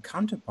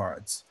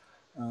counterparts.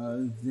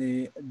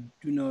 They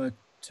do not.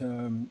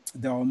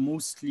 They are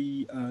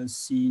mostly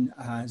seen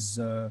as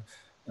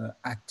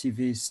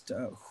activists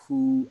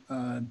who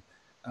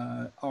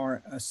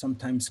are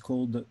sometimes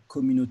called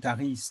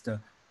communautaristes,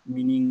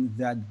 meaning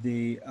that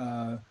they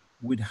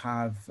would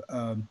have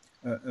a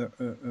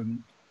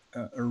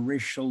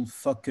racial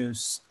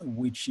focus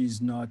which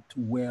is not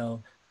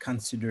well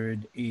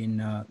considered in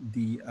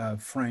the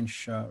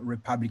French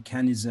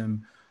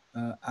republicanism,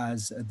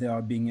 as they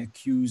are being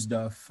accused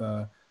of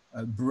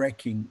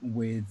breaking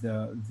with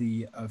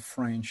the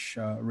French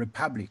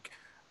Republic.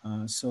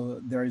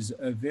 So there is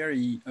a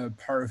very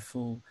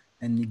powerful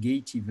and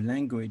negative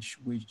language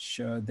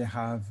which they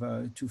have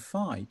to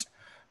fight.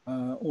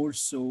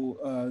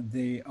 Also,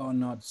 they are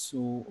not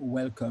so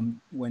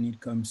welcome when it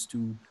comes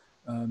to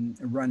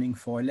running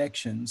for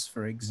elections,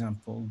 for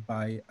example,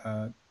 by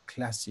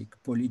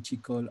classic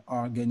political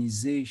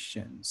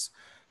organizations.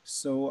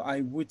 So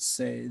I would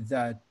say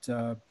that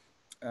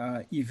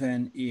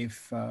even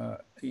if,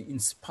 in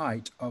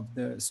spite of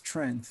the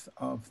strength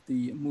of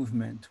the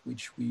movement,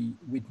 which we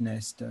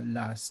witnessed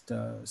last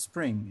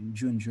spring, in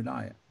June,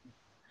 July,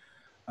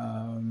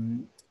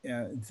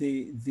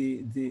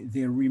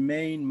 they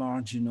remain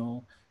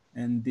marginal,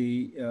 and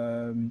they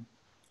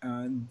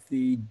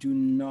do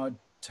not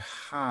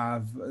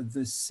have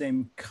the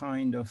same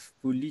kind of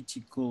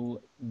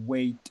political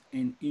weight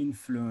and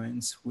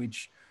influence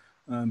which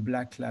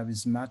Black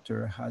Lives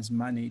Matter has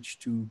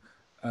managed to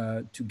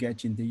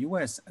get in the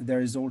US.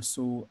 There is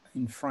also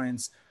in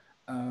France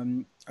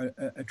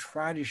a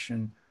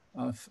tradition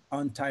of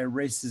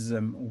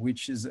anti-racism,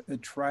 which is a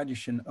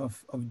tradition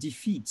of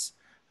defeats,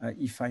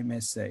 if I may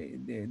say.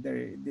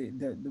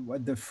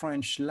 What the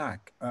French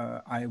lack,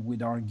 I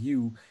would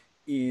argue,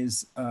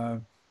 is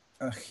a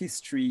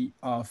history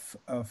of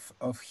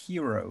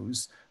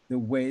heroes, the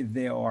way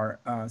they are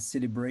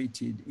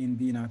celebrated in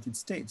the United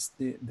States.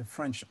 The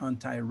French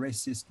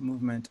anti-racist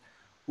movement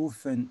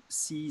often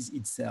sees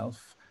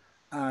itself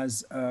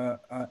as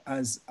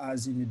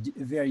in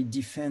a very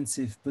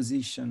defensive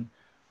position,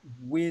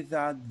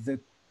 without the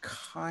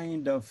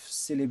kind of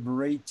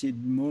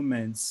celebrated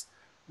moments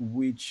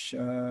which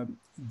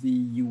the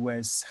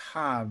US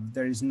have.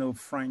 There is no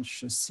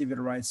French civil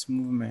rights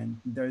movement.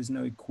 There is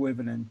no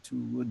equivalent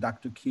to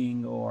Dr.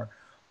 King or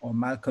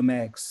Malcolm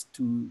X,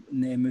 to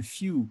name a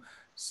few.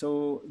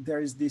 So there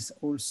is this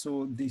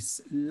also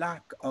this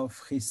lack of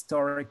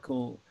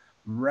historical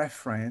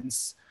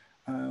reference,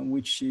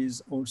 which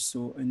is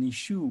also an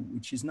issue,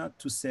 which is not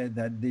to say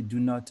that they do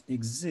not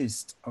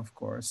exist, of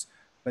course,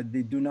 but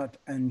they do not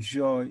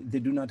enjoy, they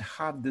do not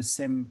have the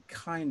same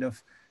kind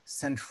of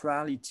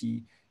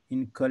centrality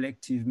in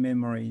collective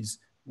memories,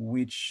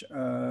 which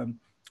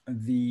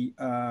the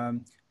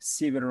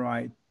civil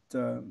rights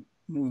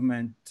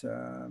movement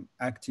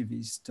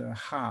activists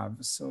have.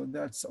 So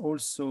that's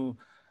also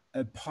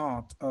a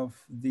part of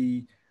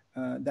the,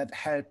 that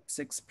helps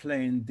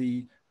explain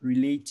the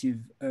relative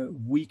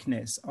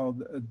weakness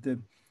of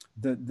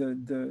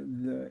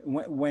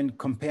when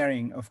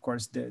comparing, of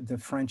course, the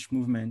French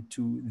movement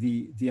to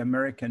the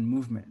American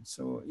movement.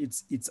 So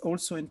it's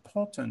also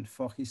important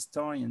for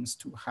historians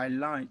to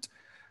highlight,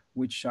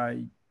 which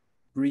I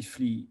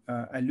briefly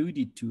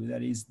alluded to,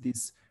 that is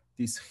this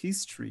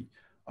history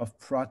of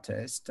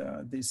protest,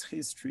 this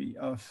history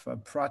of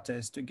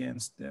protest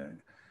against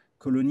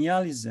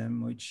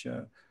colonialism, which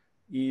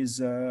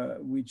is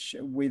which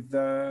with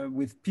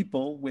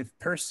people, with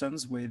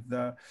persons, with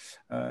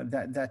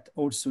that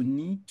also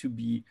need to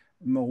be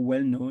more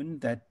well known,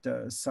 that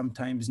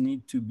sometimes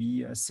need to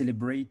be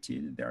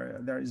celebrated.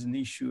 There is an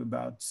issue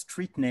about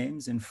street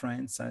names in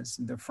France, as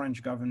the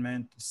French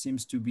government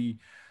seems to be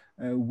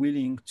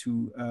willing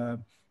to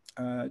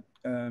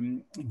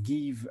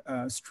give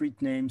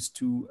street names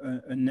to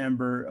a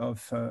number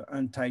of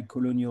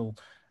anti-colonial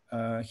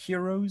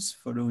heroes,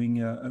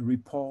 following a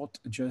report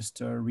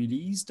just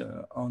released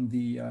on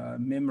the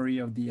memory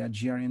of the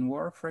Algerian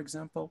War, for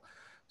example.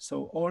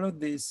 So all of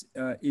this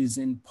is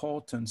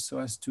important, so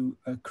as to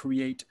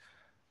create,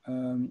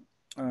 to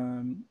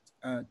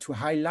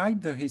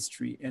highlight the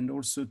history, and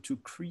also to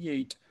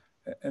create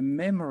a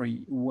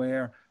memory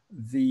where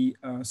the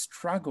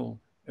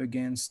struggle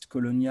against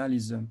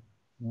colonialism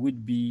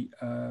would be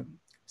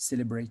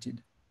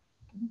celebrated.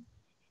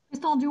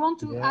 Tristan, do you want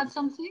to add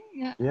something?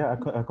 Yeah,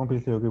 I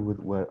completely agree with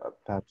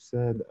what Pap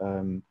said.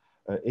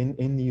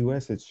 In the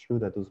US, it's true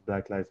that those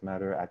Black Lives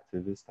Matter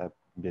activists have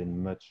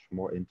been much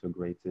more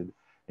integrated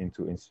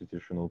into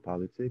institutional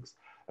politics.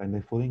 And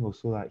they're following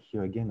also, like,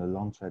 here again, a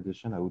long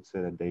tradition, I would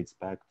say, that dates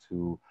back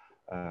to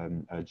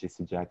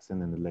Jesse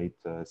Jackson in the late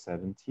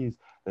 70s.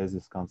 There's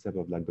this concept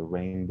of like the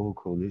Rainbow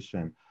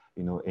Coalition.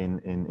 You know,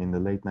 in the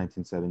late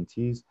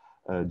 1970s,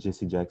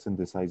 Jesse Jackson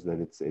decides that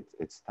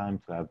it's time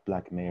to have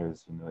Black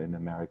mayors, you know, in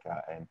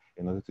America. And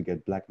in order to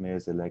get Black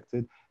mayors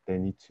elected,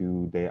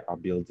 they are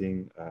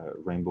building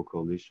rainbow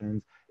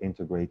coalitions,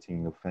 integrating,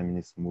 you know,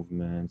 feminist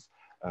movements,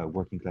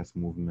 working class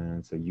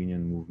movements,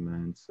 union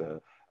movements,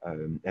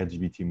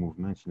 LGBT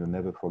movements. You know,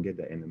 never forget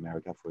that in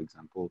America, for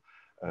example,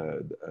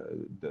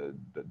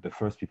 the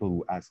first people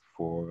who asked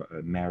for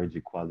marriage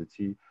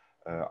equality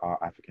are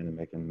African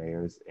American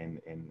mayors in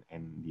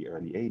the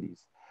early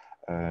 80s.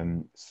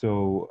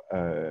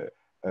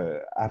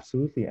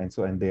 Absolutely,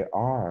 and there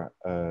are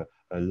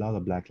a lot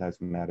of Black Lives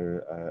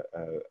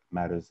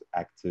Matters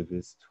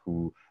activists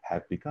who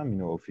have become, you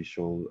know,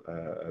 official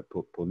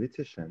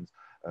politicians.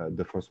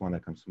 The first one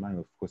that comes to mind,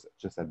 of course,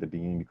 just at the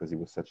beginning, because he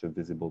was such a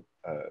visible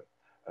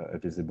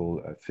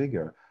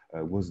figure,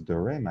 was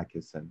Doré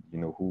Mackesson, you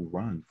know, who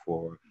ran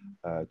for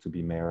to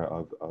be mayor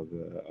of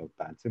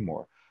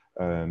Baltimore,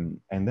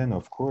 and then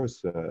of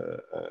course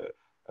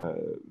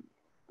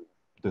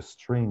the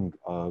string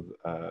of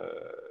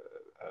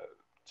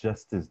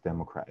Justice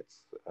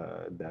Democrats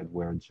that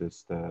were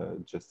just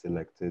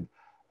elected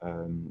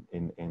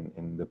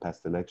in the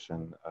past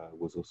election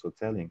was also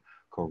telling.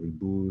 Cori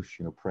Bush,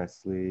 you know,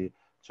 Presley,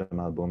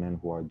 Jamal Bowman,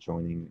 who are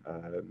joining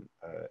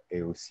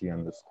AOC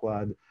on the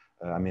squad.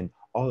 I mean,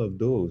 all of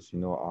those, you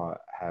know,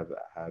 have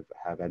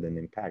had an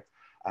impact.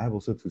 I have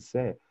also to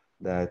say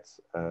that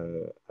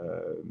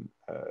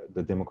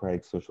the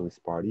Democratic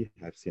Socialist Party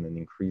have seen an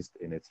increase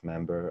in its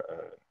member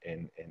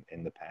in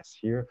the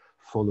past year,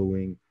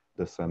 following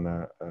the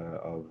summer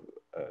of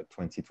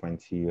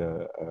 2020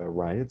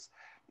 riots.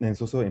 And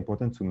it's also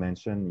important to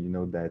mention, you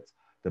know, that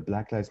the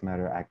Black Lives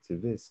Matter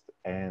activists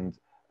and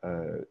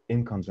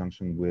in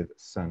conjunction with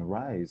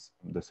Sunrise,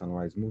 the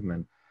Sunrise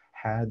movement,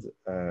 had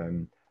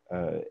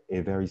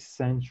a very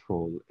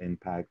central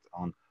impact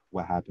on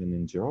what happened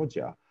in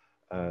Georgia.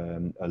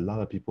 A lot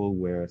of people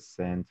were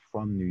sent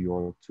from New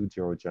York to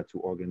Georgia to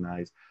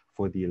organize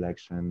for the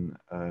election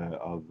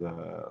of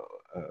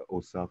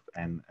Ossoff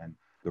and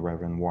the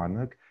Reverend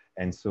Warnock.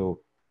 And so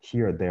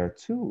here, there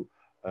too,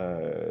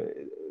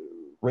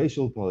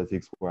 racial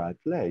politics were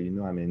at play. You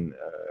know, I mean,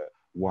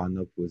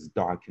 Warnock was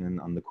darkened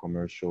on the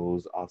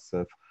commercials.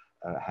 Ossoff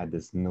had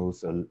his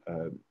nose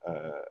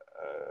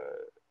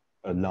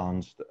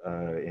launched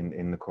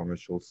in the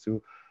commercials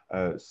too.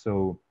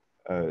 So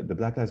the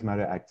Black Lives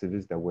Matter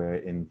activists that were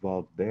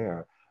involved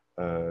there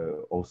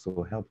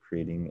also helped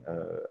creating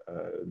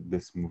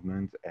this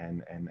movement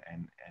and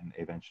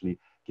eventually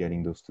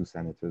getting those two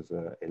senators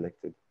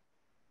elected.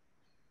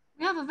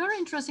 We have a very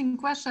interesting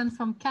question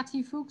from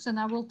Cathy Fuchs, and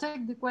I will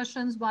take the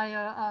questions by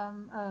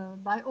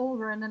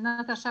order, and then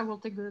Natasha will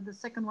take the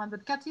second one.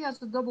 But Cathy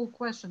has a double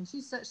question.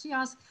 She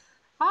asks,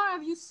 how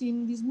have you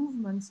seen these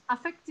movements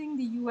affecting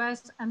the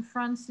US and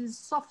France's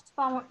soft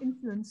power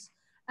influence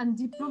and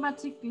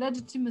diplomatic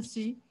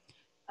legitimacy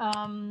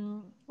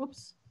in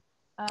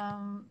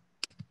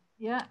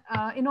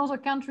other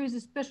countries,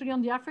 especially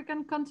on the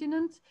African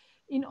continent?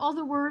 In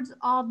other words,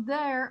 are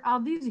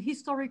these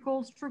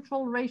historical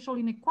structural racial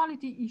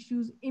inequality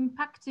issues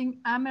impacting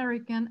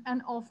American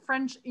and or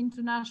French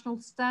international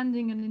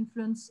standing and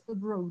influence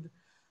abroad?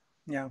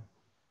 Yeah,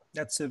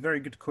 that's a very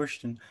good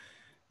question.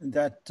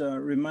 That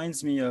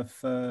reminds me of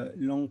a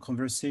long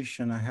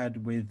conversation I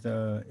had with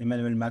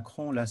Emmanuel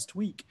Macron last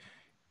week.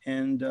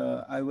 And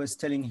I was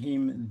telling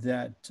him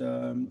that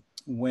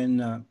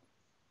when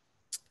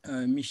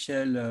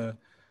Michel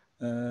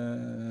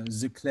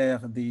Zecler,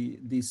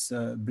 this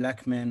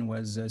black man,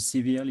 was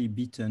severely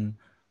beaten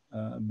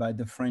by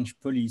the French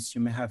police.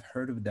 You may have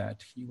heard of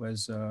that. He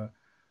was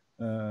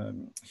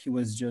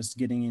just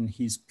getting in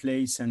his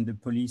place, and the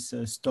police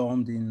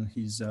stormed in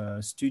his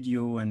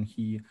studio, and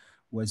he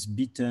was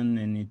beaten,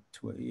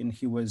 and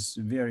he was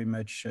very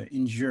much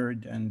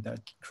injured, and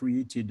that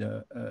created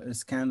a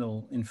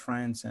scandal in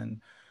France,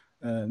 and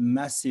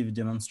massive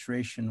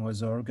demonstration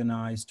was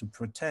organized to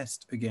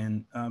protest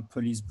against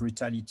police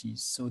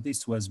brutalities. So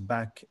this was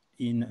back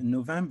in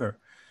November.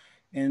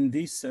 And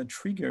this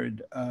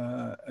triggered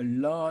a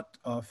lot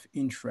of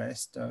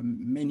interest,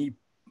 many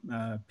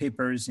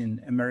papers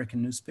in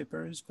American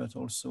newspapers, but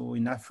also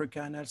in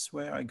Africa and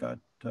elsewhere. I got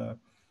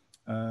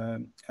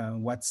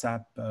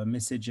WhatsApp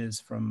messages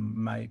from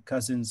my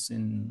cousins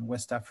in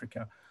West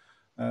Africa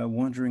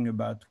wondering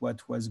about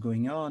what was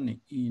going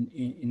on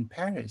in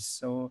Paris.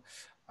 So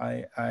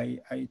I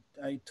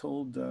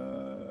told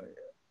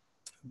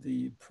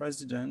the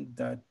president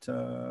that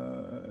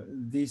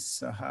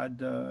this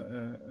had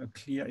a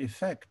clear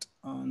effect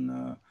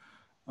on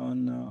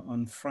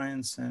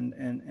France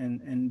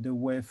and the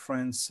way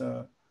France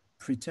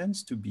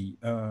pretends to be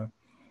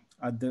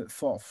at the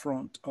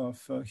forefront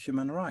of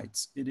human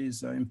rights. It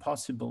is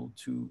impossible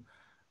to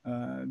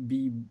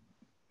be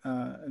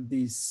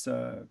this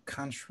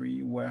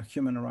country where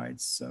human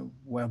rights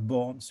were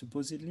born,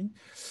 supposedly,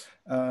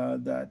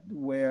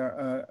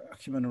 where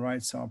human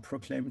rights are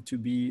proclaimed to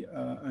be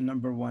a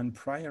 #1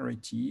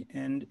 priority,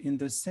 and in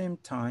the same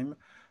time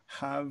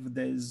have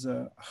these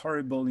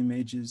horrible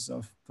images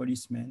of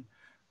policemen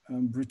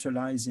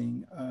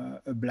brutalizing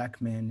a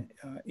black man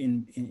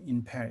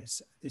in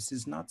Paris. This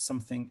is not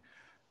something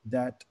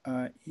that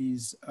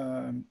is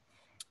a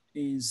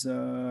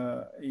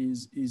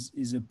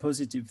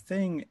positive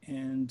thing,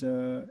 and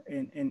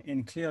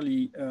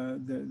clearly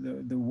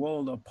the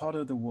world, or part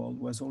of the world,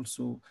 was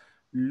also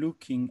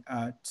looking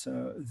at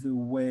the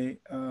way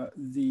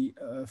the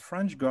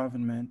French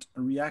government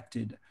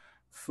reacted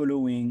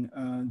following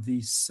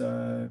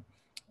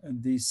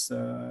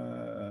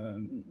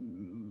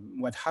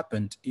what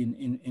happened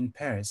in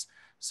Paris.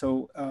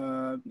 So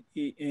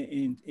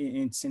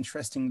it's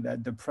interesting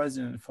that the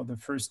president for the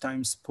first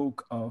time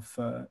spoke of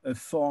a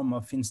form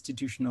of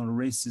institutional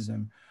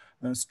racism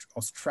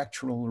or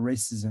structural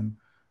racism,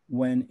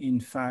 when in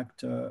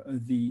fact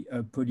the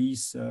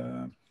police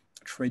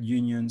trade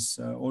unions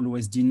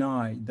always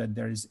deny that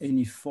there is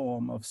any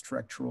form of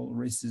structural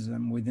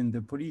racism within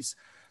the police.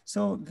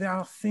 So there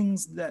are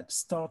things that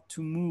start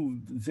to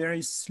move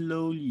very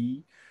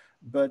slowly,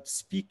 but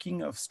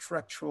speaking of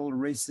structural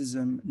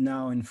racism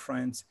now in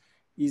France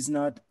is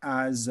not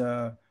as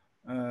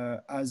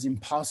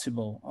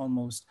impossible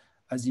almost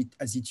as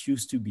it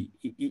used to be.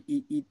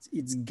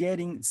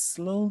 It's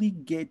slowly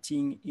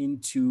getting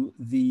into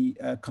the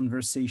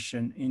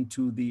conversation,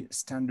 into the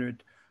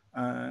standard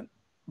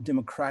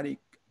democratic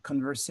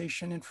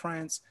conversation in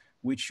France,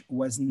 which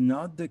was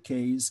not the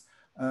case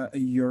a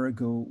year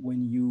ago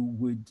when you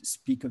would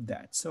speak of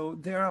that. So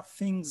there are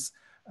things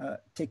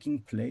taking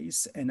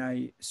place, and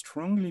I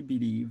strongly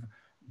believe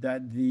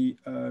that the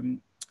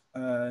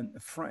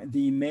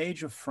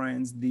image of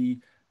France, the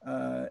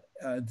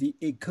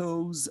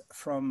echoes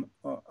from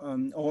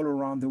all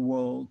around the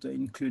world,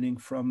 including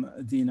from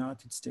the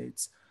United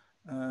States,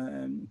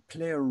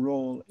 play a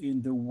role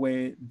in the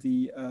way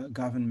the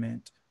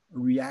government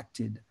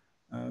reacted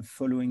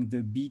following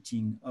the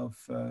beating of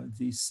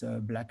this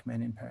black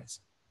man in Paris.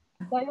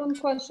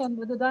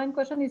 The Diane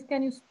question is,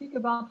 can you speak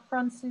about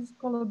France's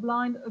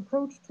colorblind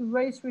approach to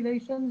race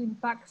relations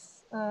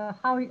impacts one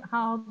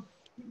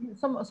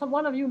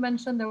of you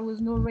mentioned there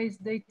was no race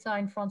data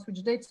in France,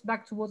 which dates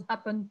back to what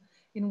happened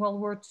in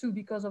World War II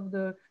because of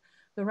the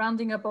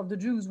rounding up of the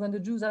Jews, when the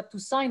Jews had to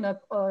sign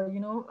up,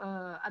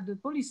 at the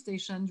police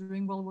station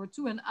during World War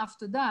II. And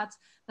after that,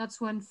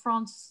 that's when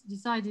France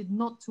decided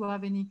not to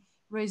have any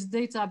race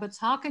data. But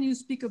how can you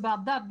speak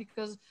about that?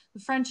 Because the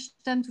French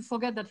tend to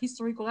forget that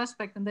historical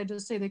aspect, and they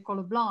just say they're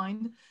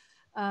colorblind.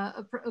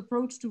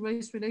 Approach to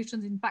race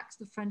relations impacts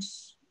the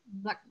French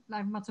Black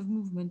Lives Matter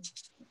movement.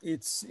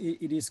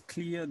 It is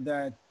clear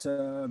that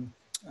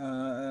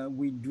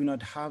we do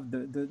not have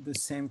the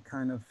same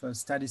kind of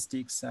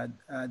statistics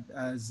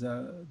as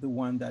the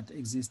one that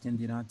exists in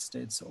the United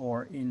States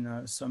or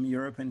in some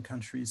European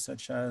countries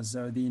such as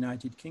the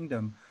United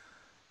Kingdom.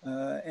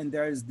 And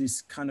there is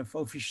this kind of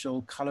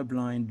official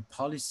colorblind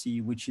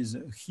policy, which is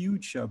a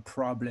huge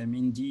problem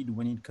indeed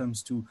when it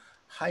comes to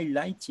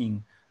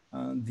highlighting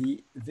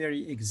the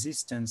very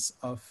existence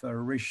of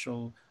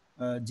racial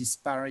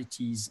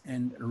disparities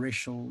and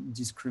racial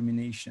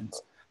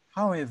discriminations.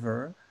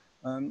 However,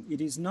 it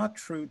is not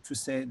true to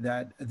say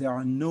that there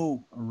are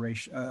no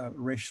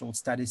racial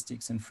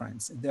statistics in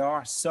France. There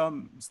are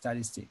some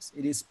statistics.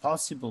 It is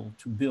possible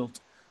to build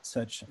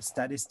such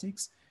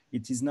statistics.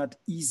 It is not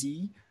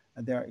easy.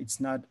 It's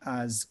not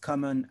as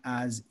common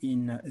as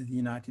in the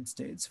United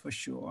States, for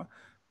sure,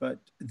 but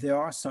there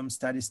are some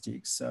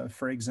statistics.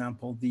 For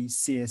example, the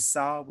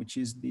CSA, which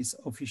is this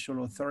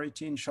official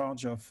authority in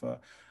charge of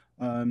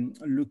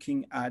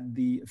looking at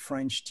the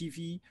French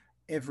TV,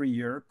 every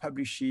year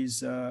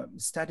publishes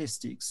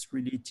statistics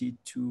related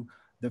to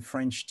the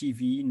French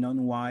TV,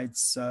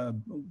 non-whites,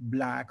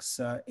 blacks,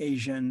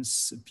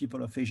 Asians,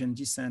 people of Asian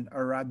descent,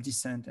 Arab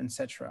descent,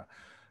 etc.,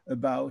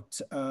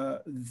 about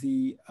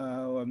the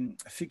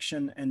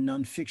fiction and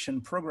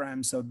non-fiction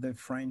programs of the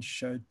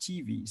French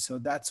TV. So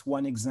that's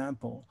one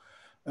example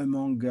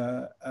among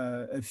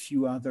a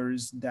few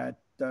others that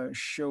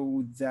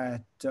show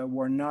that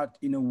we're not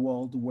in a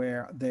world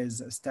where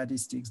these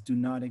statistics do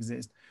not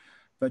exist.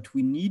 But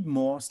we need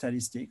more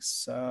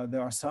statistics.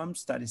 There are some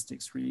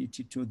statistics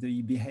related to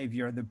the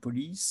behavior of the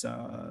police.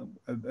 A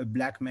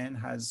black man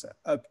has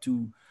up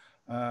to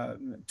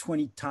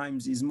 20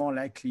 times is more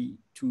likely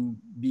to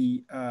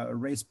be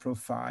race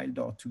profiled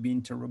or to be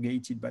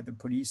interrogated by the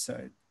police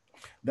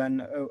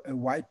than a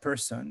white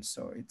person.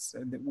 So it's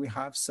we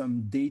have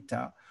some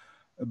data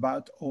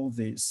about all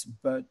this,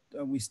 but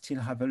we still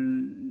have a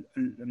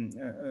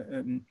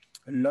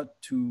lot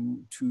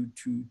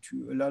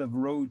a lot of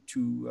road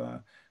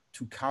to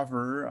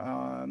cover.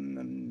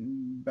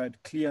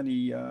 But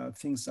clearly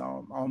things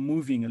are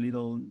moving a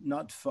little,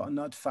 not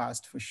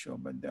fast for sure,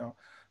 but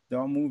they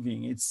are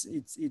moving.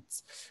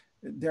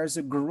 There's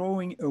a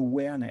growing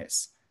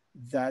awareness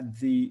that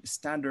the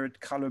standard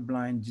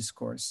colorblind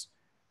discourse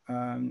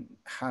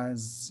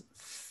has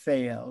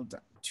failed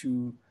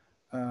to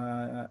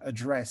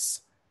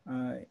address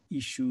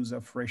issues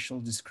of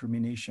racial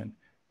discrimination.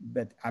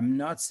 But I'm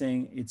not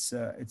saying it's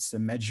a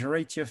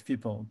majority of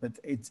people, but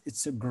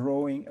it's a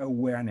growing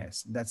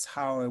awareness. That's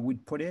how I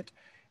would put it.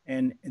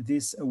 And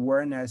this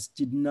awareness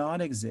did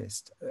not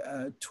exist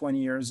 20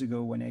 years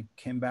ago when I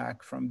came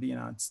back from the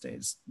United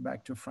States,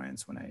 back to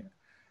France, when I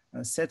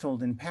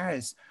settled in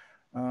Paris.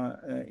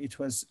 It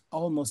was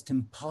almost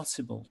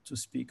impossible to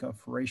speak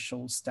of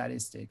racial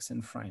statistics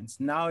in France.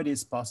 Now it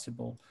is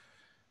possible.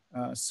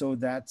 So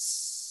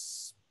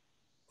that's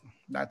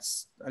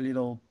a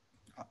little,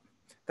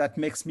 that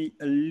makes me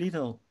a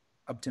little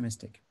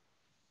optimistic.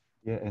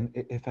 Yeah, and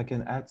if I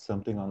can add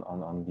something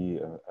on the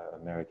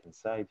American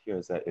side here,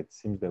 is that it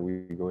seems that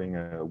we're going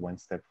one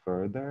step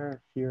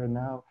further here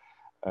now,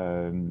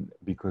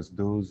 because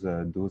those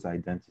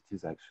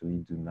identities actually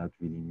do not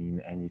really mean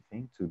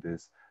anything to the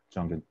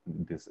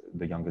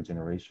younger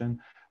generation.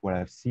 What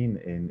I've seen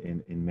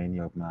in many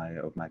of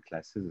my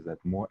classes is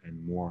that more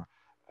and more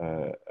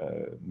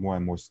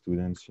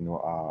students,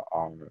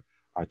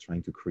 are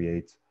trying to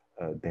create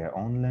their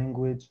own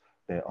language,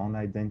 their own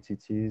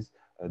identities,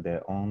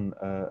 their own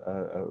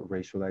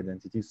racial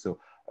identities. So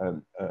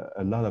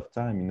a lot of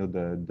time,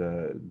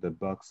 the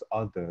box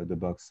other, the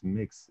box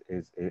mix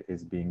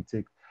is being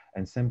ticked.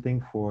 And same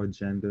thing for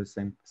gender,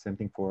 same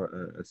thing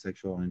for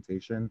sexual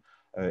orientation.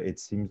 It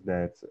seems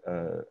that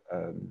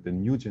the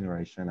new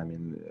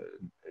generation,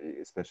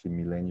 especially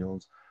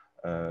millennials,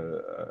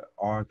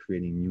 are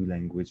creating new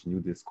language, new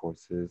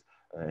discourses,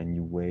 and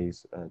new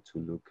ways to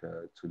look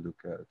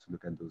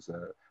at those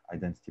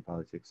identity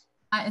politics.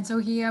 And so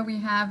here we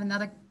have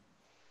another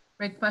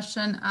great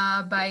question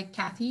by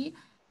Kathy,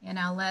 and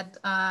I'll let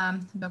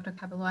Dr.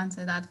 Cabello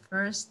answer that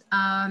first.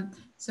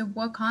 So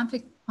what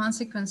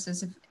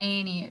consequences, if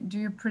any, do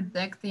you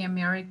predict the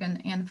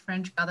American and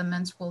French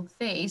governments will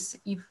face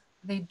if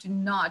they do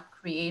not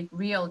create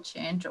real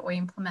change or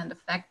implement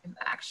effective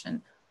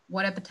action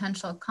what are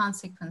potential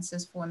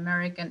consequences for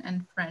American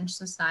and French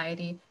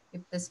society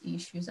if these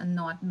issues are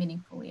not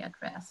meaningfully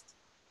addressed?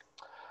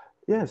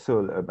 Yeah,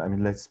 so I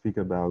mean, let's talk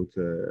about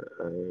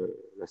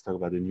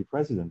the new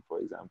president, for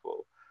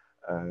example.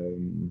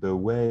 The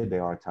way they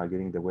are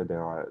targeting, the way they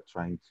are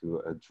trying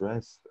to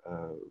address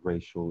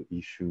racial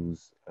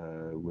issues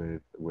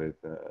with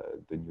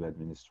the new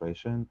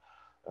administration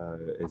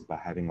is by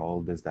having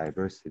all this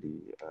diversity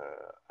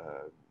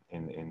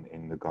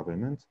in the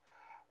government,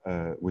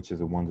 which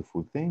is a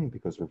wonderful thing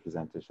because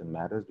representation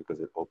matters, because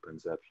it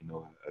opens up, you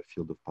know, a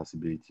field of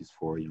possibilities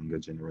for a younger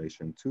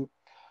generation too.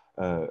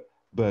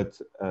 But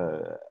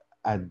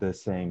at the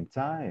same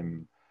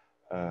time,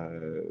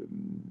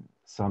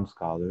 some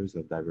scholars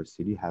of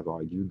diversity have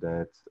argued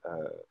that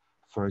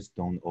firsts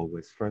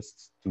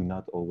do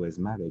not always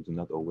matter, do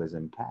not always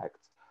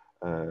impact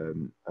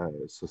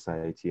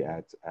society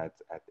at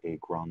a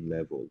ground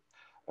level.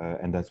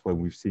 And that's why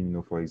we've seen, you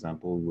know, for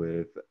example,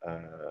 with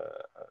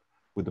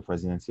the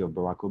presidency of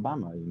Barack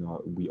Obama, you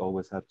know, we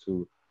always have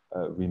to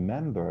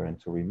remember and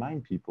to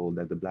remind people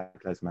that the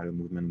Black Lives Matter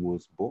movement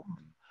was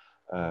born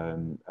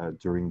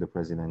during the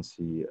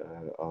presidency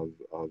of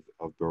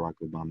Barack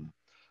Obama.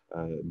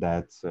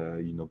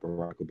 You know,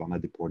 Barack Obama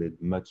deported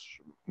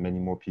many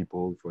more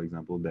people, for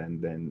example,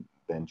 than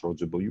George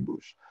W.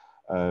 Bush.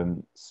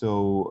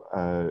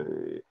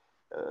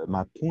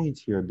 My point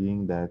here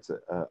being that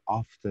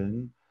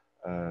often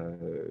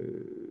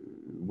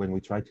when we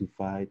try to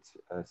fight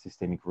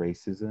systemic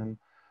racism,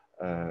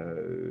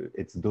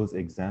 it's those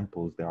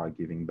examples that are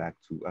giving back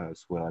to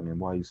us. Well, I mean,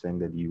 why are you saying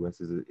that the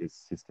US is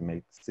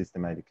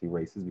systematically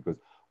racist? Because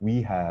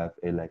we have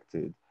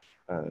elected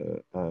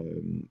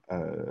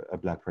a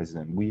Black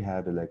president, we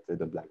have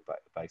elected a Black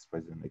vice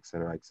president, et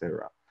cetera, et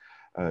cetera.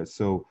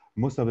 So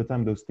most of the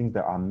time, those things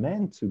that are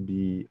meant to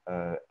be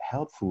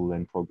helpful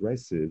and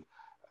progressive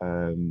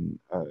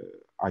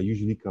are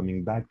usually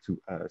coming back to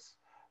us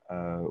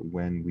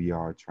when we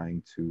are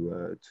trying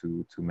to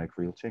make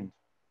real change.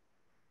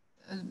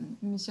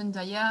 Monsieur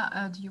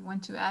Ndiaye, do you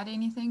want to add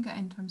anything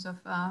in terms of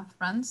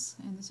France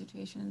and the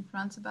situation in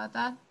France about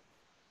that?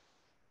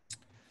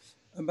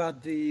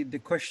 About the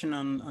question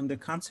on the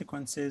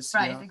consequences.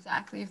 Right, yeah.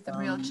 Exactly, if the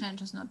real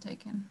change is not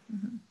taken.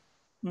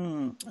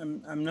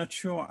 I'm not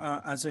sure.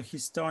 As a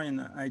historian,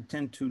 I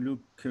tend to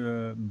look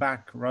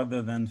back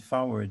rather than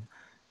forward.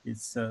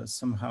 It's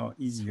somehow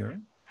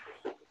easier.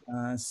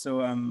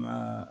 So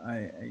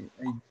I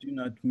do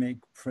not make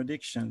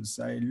predictions.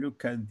 I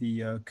look at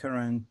the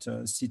current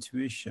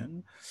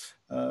situation,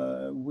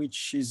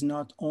 which is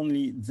not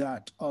only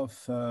that of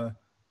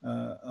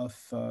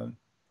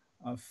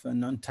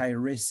an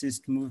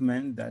anti-racist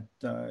movement that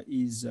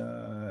is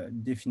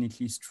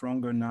definitely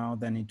stronger now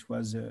than it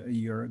was a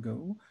year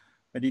ago,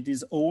 but it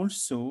is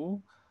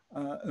also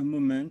a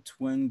moment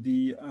when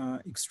the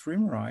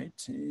extreme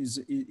right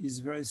is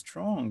very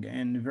strong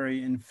and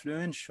very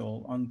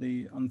influential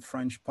on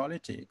French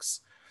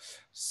politics.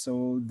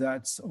 So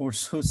that's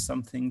also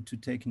something to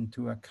take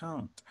into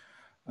account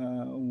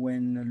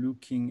when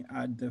looking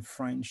at the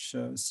French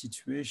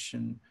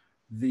situation.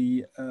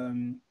 The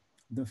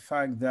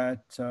fact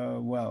that,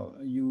 well,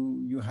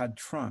 you had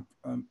Trump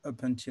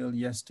up until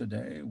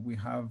yesterday. We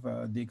have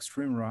the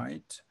extreme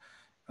right,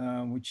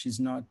 which is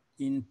not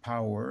in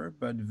power,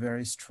 but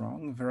very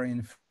strong, very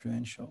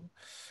influential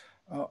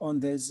on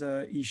these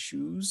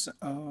issues.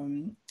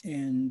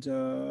 And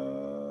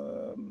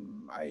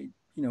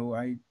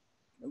I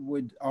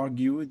would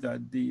argue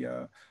that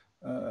the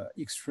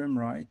extreme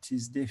right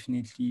is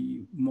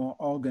definitely more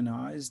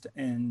organized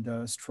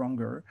and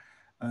stronger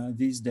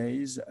these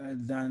days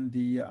than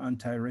the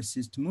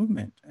anti-racist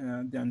movement.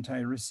 The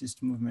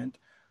anti-racist movement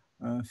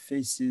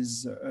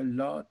faces a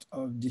lot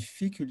of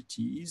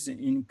difficulties,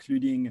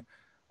 including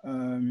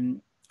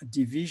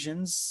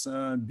divisions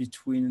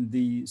between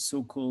the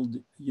so-called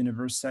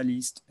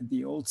universalist,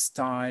 the old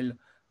style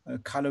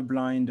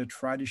colorblind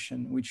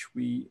tradition, which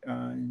we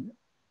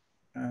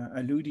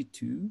alluded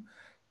to,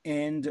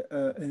 and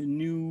a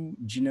new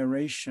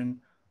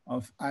generation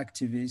of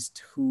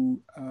activists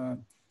who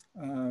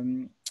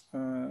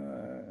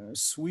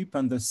sweep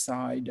on the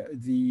side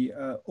the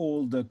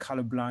old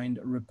colorblind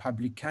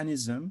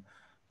republicanism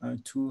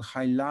to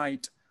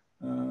highlight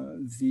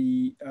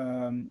the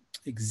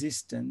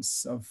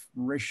existence of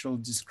racial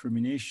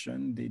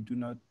discrimination. They do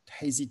not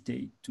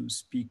hesitate to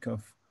speak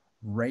of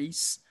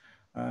race,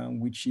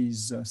 which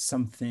is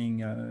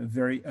something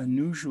very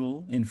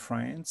unusual in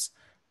France.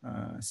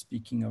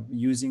 Speaking of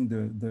using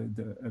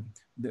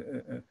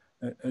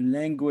a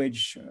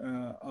language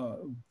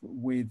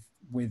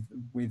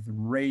with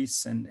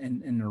race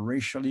and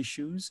racial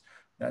issues,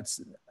 that's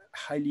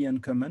highly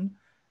uncommon.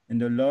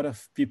 And a lot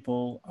of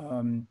people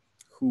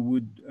who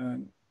would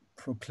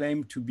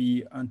proclaim to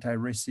be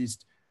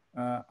anti-racist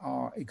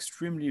are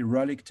extremely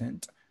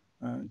reluctant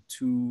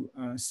to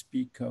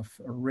speak of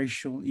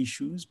racial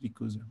issues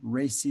because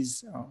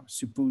races are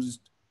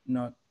supposed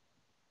not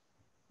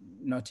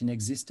in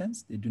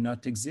existence. They do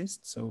not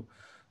exist. So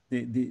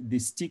they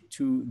stick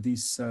to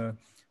this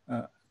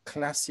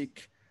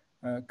classic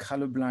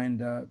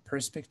colorblind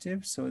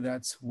perspective. So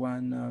that's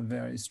one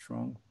very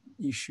strong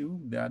issue,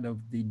 that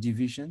of the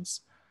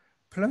divisions.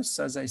 Plus,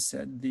 as I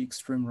said, the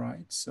extreme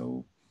right.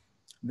 So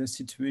the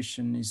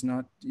situation is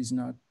not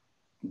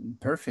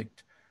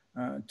perfect,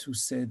 to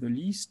say the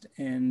least.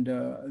 And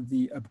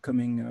the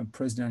upcoming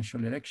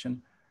presidential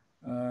election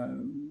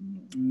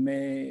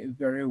may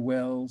very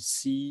well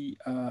see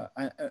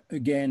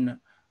again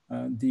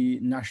the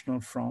National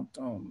Front,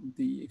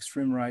 the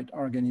extreme right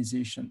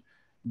organization,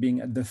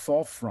 being at the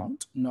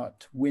forefront,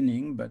 not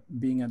winning, but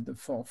being at the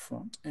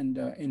forefront and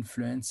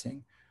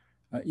influencing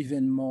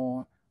even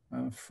more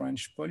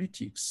French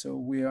politics. So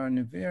we are in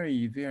a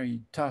very,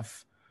 very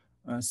tough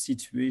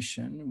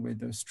situation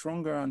with a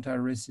stronger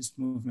anti-racist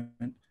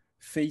movement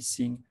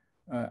facing,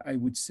 I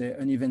would say,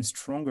 an even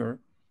stronger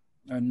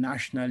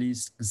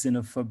nationalist,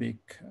 xenophobic,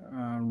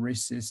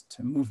 racist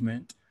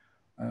movement.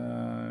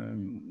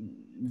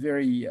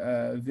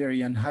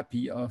 Very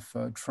unhappy of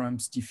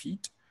Trump's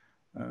defeat,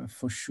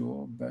 for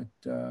sure, but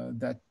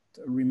that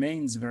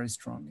remains very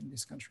strong in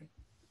this country.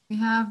 We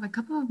have a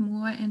couple of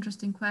more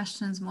interesting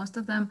questions, most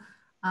of them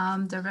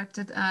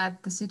directed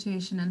at the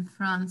situation in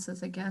France,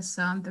 as I guess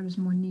there is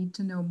more need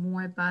to know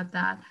more about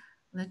that.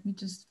 Let me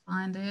just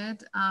find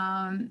it.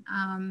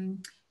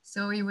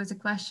 So it was a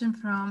question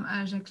from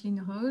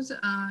Jacqueline Rose,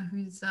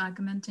 who's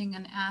commenting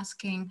and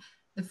asking,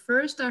 the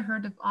first I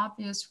heard of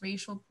obvious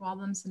racial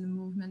problems in the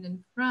movement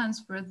in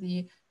France were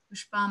the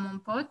touche pas mon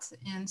pote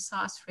and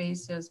sauce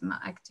racism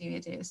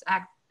activities,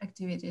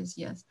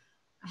 yes.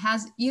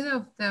 Has either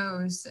of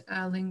those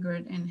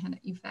lingered and had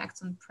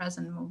effects on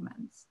present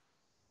movements?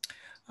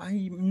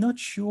 I'm not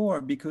sure,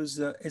 because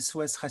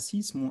SOS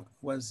Racisme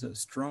was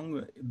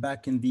strong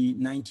back in the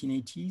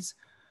 1980s,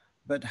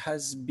 but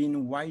has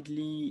been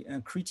widely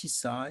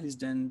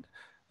criticized, and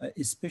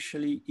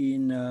especially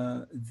in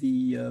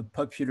the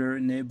popular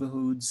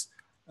neighborhoods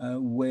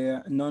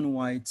where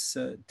non-whites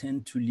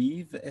tend to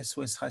live.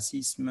 SOS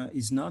Racisme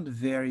is not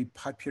very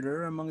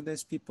popular among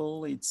those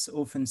people. It's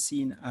often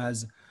seen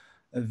as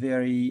a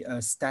very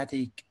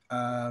static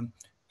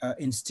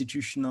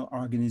institutional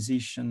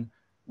organization,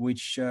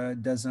 which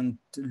doesn't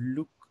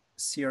look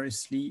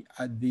seriously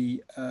at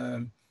the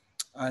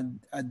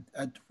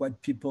at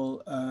what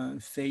people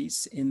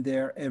face in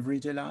their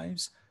everyday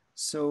lives.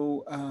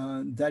 So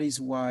that is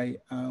why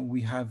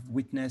we have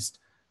witnessed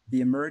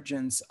the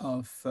emergence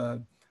of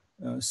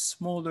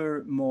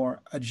smaller,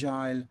 more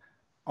agile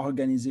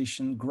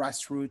organizations,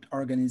 grassroots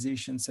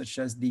organizations such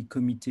as the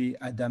Comité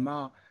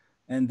Adama.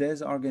 And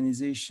these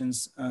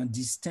organizations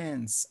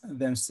distance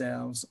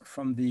themselves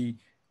from the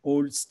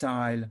old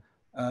style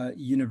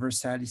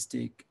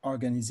universalistic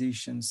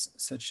organizations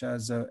such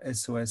as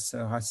SOS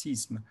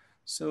Racisme.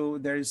 So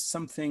there is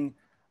something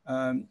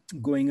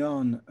going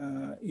on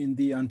in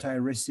the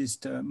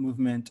anti-racist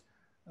movement,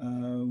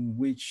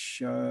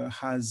 which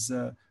has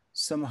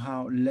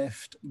somehow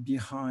left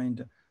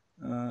behind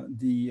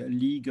the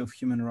League of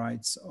Human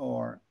Rights,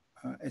 or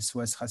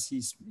SOS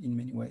Racisme, in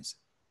many ways.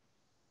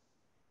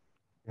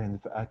 And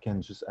if I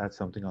can just add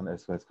something on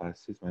SOS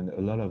Racisme, and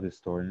a lot of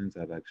historians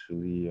have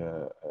actually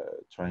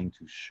trying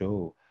to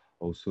show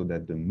also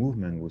that the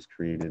movement was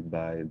created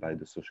by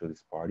the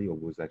Socialist Party, or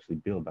was actually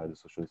built by the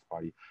Socialist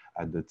Party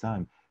at the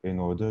time, in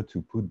order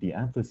to put the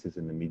emphasis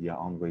in the media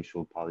on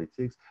racial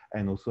politics,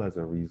 and also as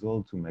a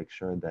result to make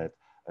sure that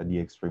the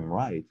extreme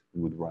right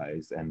would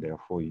rise, and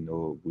therefore, you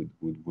know,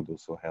 would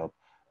also help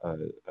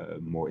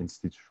more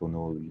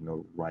institutional, you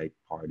know, right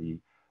party,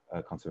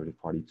 conservative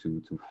party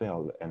to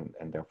fail,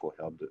 and therefore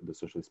help the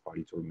Socialist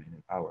Party to remain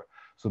in power.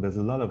 So there's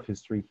a lot of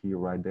history here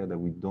right there that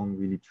we don't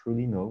really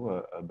truly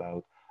know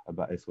about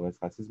SOS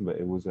Racisme, but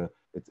it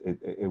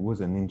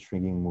was an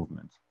intriguing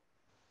movement.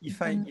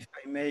 If I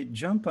may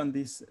jump on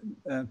this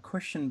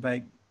question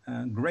by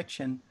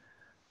Gretchen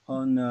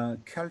on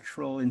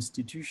cultural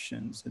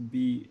institutions, I'd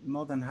be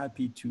more than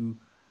happy to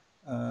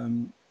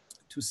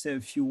say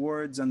a few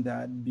words on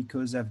that,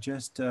 because I've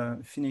just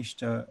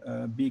finished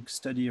a big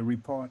study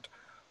report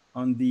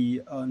on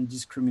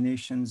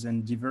discriminations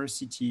and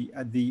diversity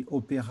at the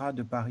Opéra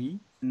de Paris.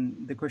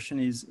 And the question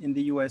is, in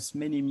the US,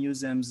 many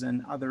museums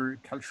and other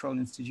cultural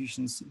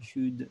institutions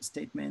issued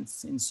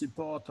statements in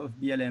support of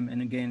BLM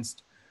and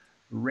against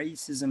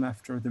racism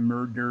after the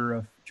murder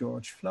of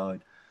George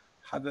Floyd.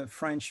 Have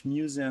French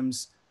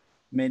museums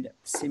made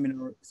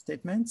similar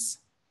statements?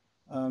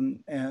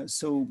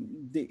 So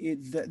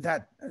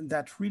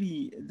that's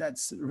really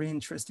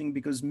interesting,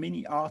 because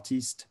many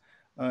artists,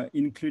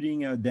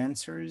 including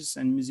dancers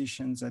and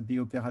musicians at the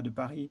Opéra de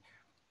Paris,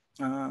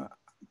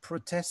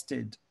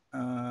 protested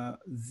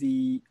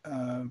the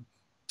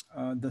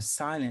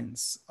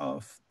silence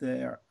of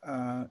their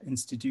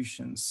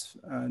institutions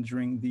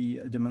during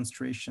the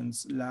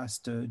demonstrations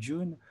last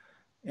June.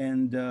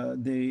 And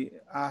they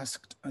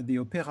asked the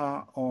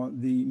opera or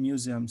the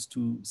museums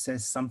to say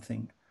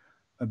something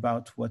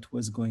about what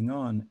was going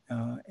on.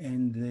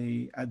 And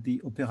at the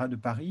Opéra de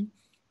Paris,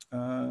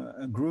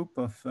 a group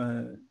of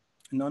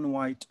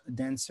non-white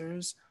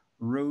dancers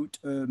wrote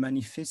a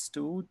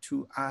manifesto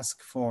to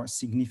ask for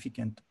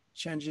significant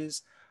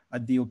changes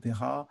at the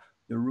opera,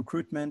 the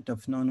recruitment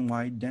of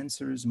non-white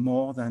dancers,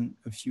 more than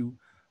a few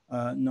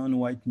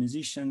non-white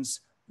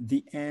musicians,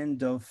 the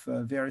end of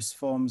various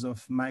forms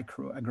of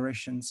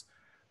microaggressions,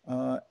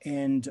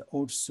 and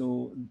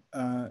also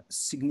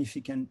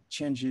significant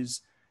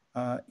changes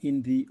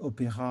in the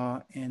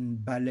opera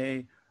and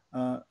ballet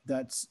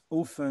that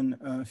often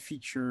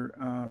feature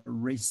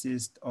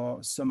racist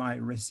or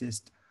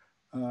semi-racist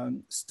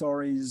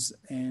stories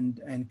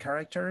and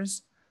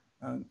characters.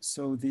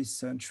 So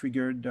this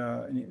triggered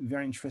a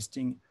very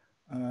interesting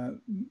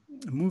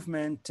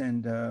movement,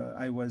 and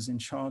I was in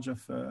charge of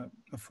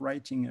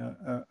writing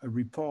a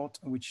report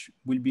which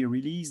will be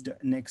released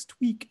next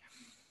week.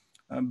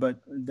 But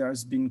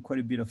there's been quite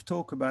a bit of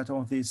talk about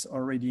all this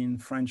already in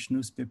French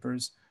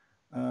newspapers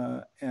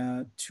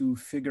to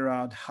figure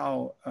out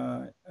how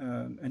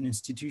an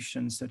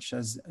institution such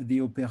as the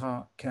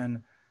Opéra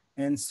can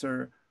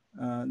answer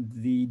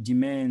the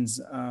demands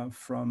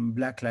from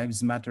Black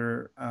Lives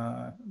Matter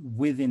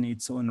within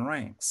its own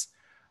ranks.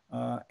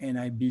 And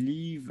I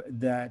believe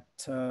that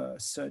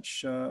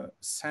such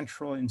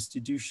central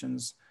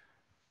institutions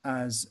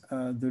as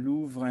the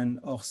Louvre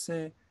and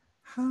Orsay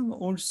have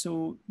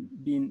also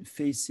been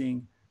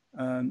facing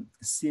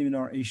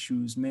similar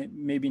issues,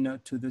 maybe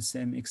not to the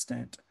same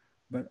extent,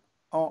 but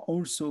are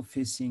also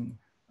facing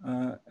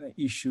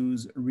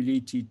issues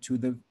related to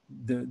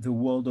the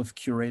world of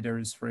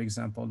curators, for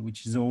example,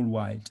 which is all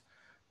white,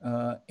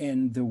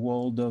 and the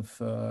world of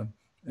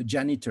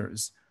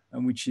janitors,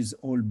 which is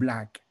all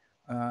black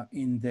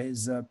in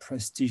these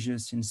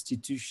prestigious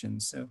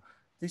institutions. So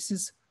this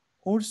is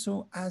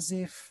also as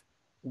if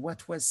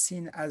what was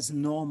seen as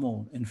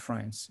normal in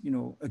France, you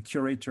know, a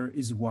curator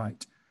is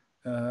white,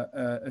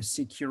 a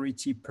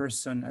security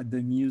person at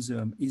the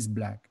museum is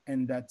black,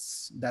 and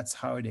that's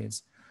how it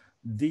is.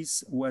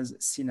 This was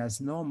seen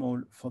as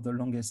normal for the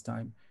longest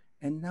time.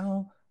 And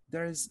now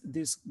there is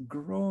this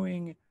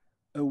growing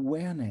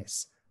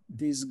awareness,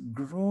 this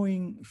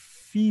growing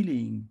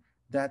feeling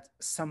that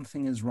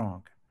something is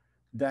wrong,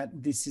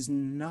 that this is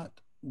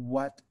not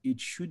what it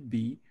should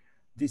be.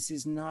 This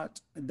is not,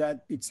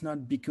 that it's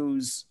not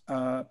because,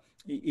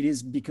 it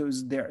is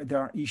because there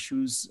are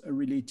issues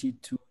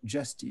related to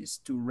justice,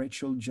 to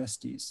racial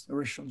justice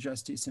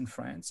in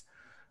France.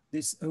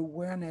 This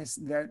awareness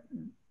that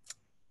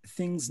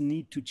things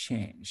need to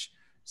change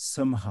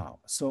somehow.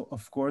 So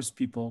of course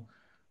people,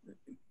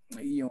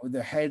 you know,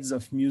 the heads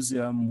of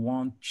museum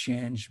want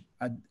change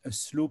at a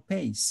slow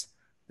pace.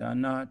 They're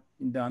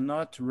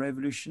not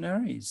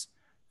revolutionaries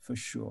for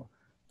sure.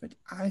 But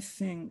I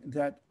think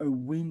that a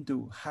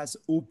window has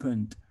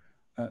opened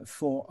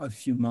for a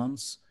few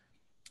months.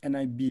 And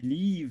I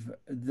believe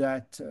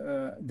that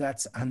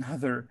that's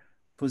another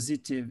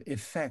positive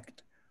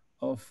effect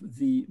of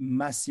the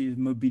massive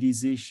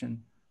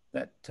mobilization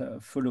that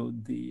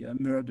followed the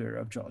murder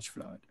of George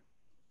Floyd.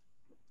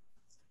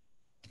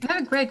 I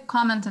have a great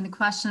comment and a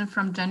question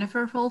from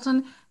Jennifer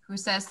Fulton, who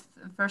says,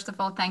 first of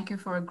all, thank you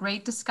for a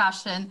great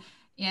discussion.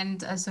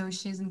 And so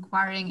she's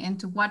inquiring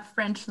into what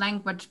French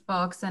language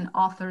books and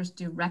authors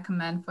do you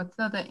recommend for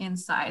further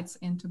insights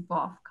into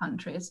both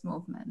countries'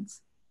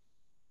 movements.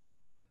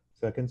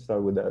 So I can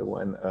start with that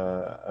one.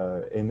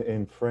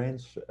 In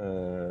French,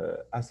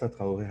 Assa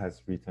Traoré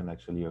has written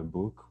actually a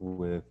book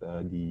with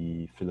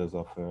the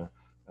philosopher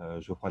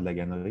Geoffroy de la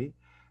Gannerie,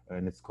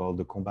 and it's called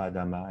The Combat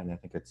d'Ama, and I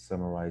think it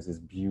summarizes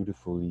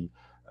beautifully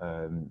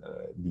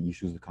the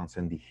issues that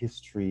concern the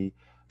history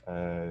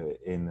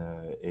in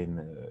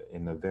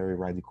a very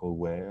radical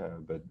way,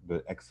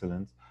 but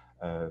excellent.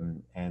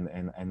 And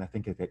I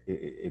think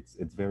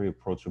it's very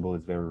approachable.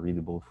 It's very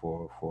readable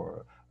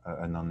for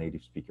a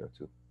non-native speaker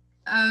too.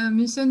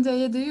 Monsieur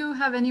Ndiaye, do you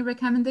have any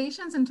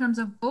recommendations in terms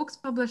of books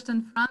published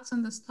in France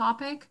on this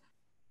topic?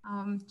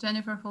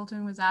 Jennifer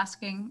Fulton was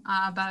asking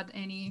about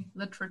any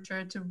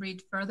literature to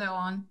read further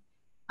on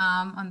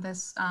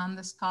this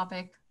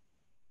topic.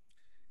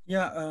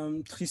 Yeah,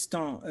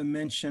 Tristan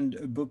mentioned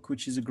a book,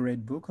 which is a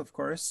great book, of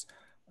course.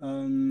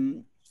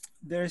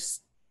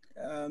 There's,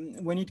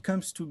 when it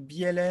comes to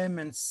BLM,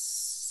 and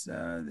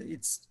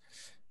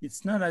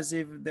it's not as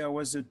if there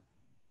was a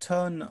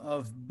ton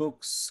of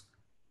books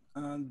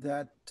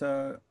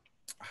that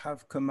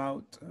have come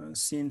out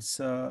since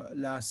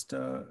last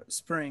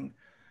spring.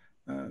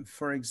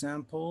 For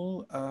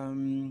example,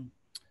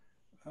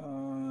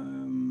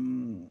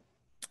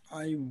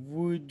 I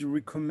would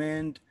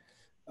recommend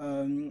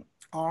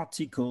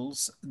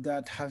articles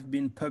that have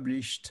been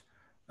published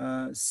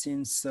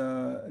since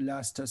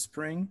last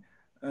spring.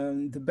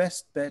 The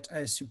best bet,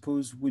 I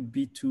suppose, would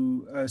be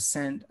to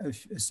send a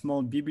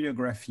small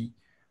bibliography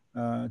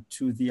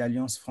to the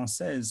Alliance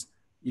Française,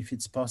 if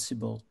it's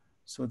possible,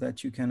 so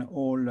that you can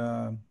all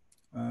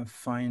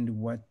find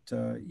what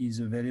is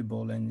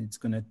available, and it's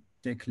going to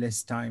take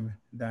less time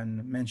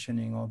than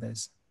mentioning all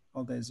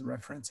these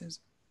references.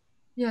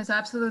 Yes,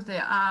 absolutely.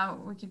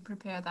 We can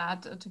prepare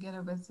that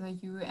together with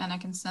you, and I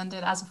can send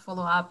it as a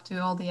follow-up to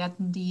all the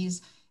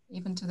attendees,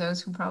 even to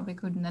those who probably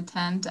couldn't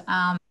attend.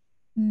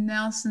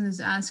 Nelson is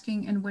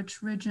asking, in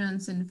which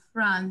regions in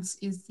France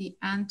is the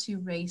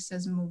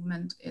anti-racism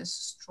movement is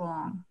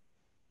strong?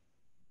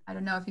 I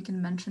don't know if you can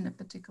mention a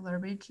particular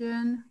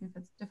region, if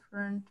it's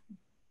different.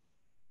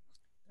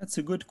 That's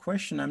a good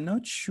question. I'm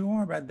not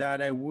sure about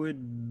that. I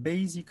would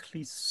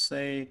basically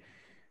say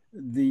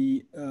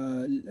the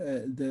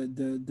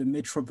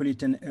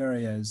metropolitan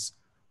areas,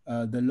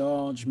 the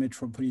large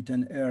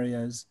metropolitan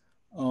areas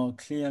are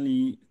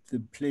clearly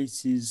the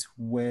places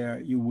where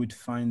you would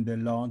find the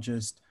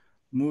largest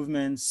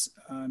movements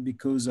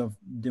because of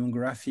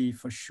demography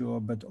for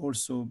sure, but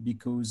also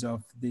because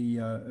of the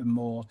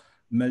more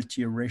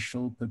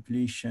multiracial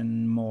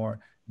population, more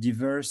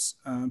diverse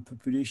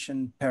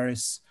population.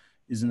 Paris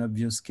is an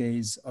obvious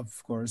case,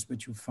 of course,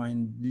 but you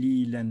find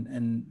Lille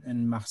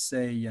and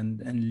Marseille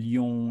and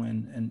Lyon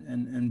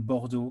and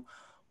Bordeaux.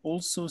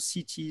 Also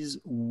cities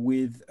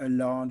with a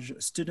large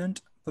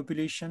student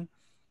population.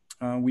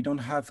 We don't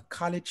have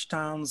college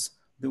towns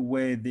the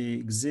way they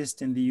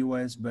exist in the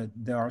US, but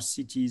there are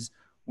cities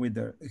with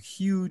a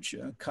huge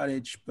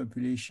college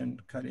population,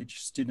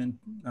 college student,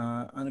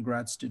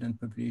 undergrad student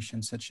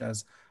population, such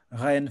as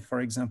Rennes, for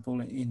example,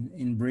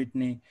 in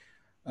Brittany.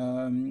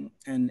 And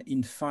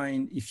in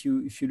fine, if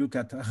you look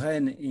at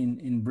Rennes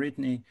in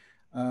Brittany,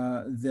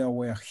 there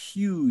were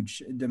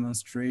huge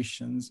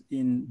demonstrations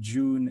in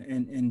June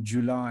and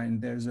July, and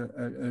there's a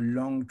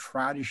long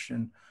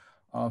tradition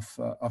of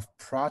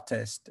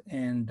protest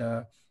and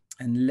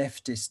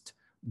leftist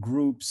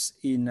groups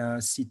in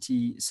a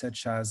city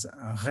such as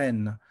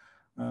Rennes.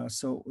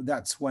 So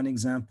that's one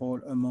example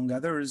among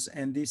others,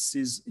 and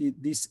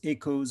this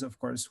echoes, of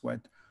course,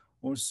 what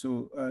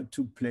also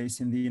took place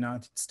in the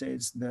United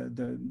States,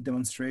 the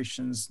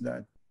demonstrations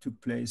that took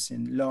place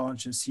in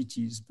larger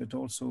cities, but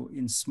also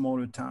in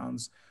smaller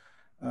towns,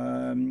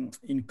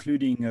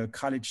 including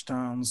college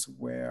towns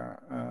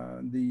where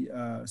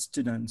the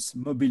students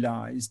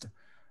mobilized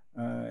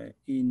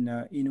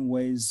in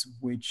ways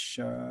which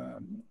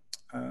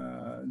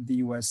the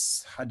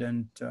US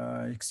hadn't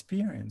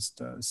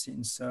experienced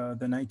since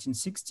the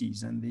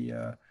 1960s and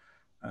the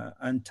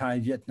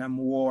anti-Vietnam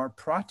War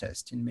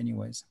protest in many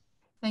ways.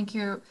 Thank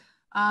you.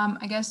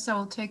 I guess I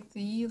will take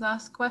the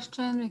last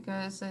question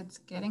because it's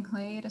getting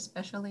late,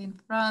 especially in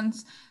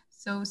France.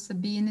 So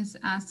Sabine is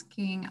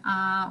asking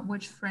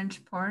which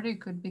French party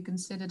could be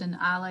considered an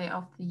ally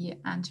of the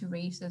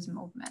anti-racist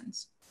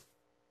movements?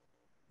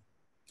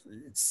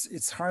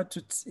 It's hard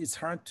to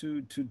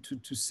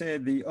say.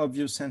 The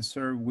obvious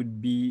answer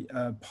would be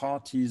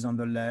parties on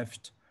the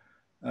left.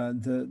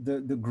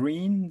 The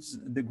Greens,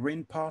 the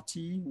Green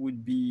Party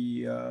would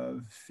be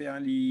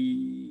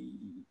fairly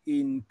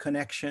in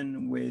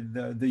connection with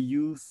the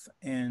youth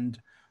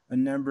and a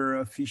number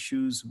of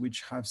issues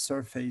which have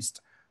surfaced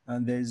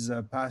these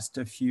past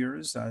few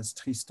years, as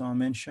Tristan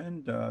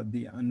mentioned,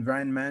 the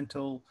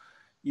environmental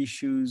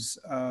issues,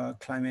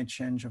 climate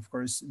change, of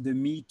course, the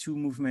Me Too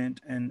movement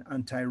and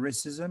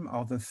anti-racism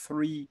are the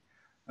three,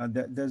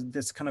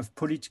 this kind of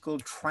political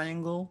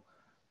triangle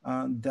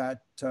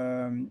that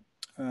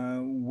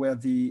where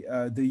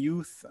the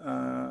youth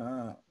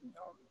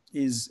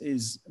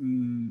is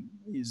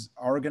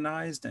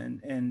organized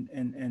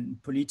and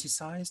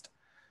politicized.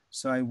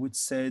 So I would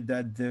say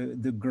that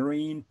the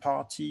Green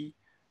Party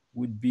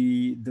would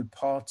be the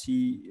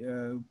party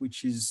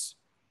which is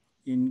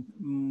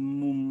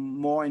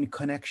more in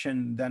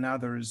connection than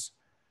others.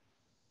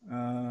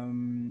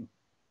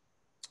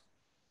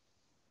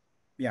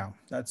 Yeah,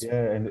 that's.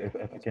 Yeah, and if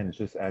I can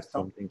just add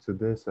something to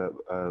this,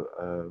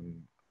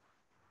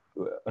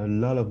 a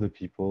lot of the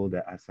people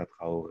that Assa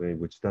Traoré,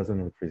 which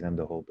doesn't represent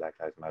the whole Black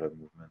Lives Matter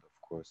movement,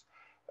 of course,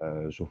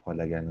 Geoffroy de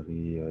la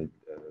Gannerie,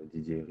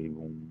 Didier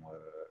Rigon,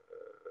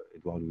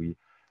 Edouard Louis,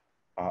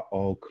 are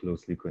all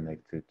closely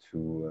connected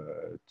to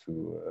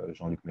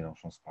Jean-Luc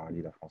Mélenchon's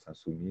party, La France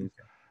Insoumise,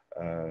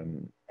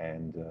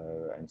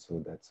 and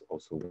so that's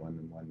also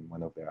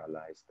one of their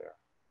allies there.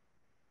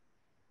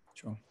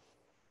 Sure.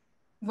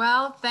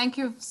 Well, thank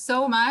you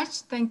so much.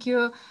 Thank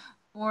you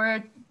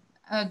for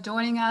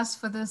joining us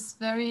for this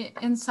very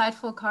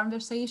insightful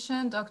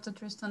conversation, Dr.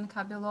 Tristan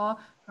Cabello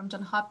from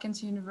Johns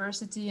Hopkins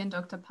University and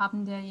Dr. Pap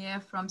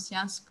Ndiaye from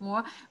Sciences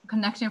Po,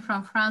 connecting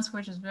from France,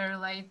 which is very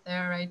late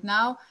there right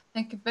now.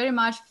 Thank you very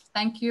much.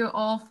 Thank you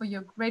all for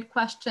your great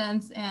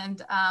questions.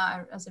 And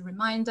as a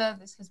reminder,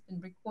 this has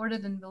been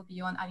recorded and will be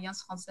on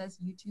Alliance Française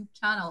YouTube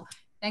channel.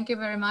 Thank you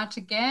very much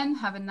again.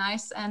 Have a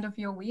nice end of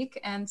your week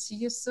and see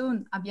you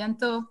soon. À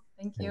bientôt.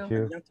 Thank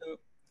you.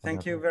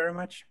 Thank you very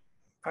much.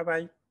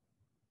 Bye-bye.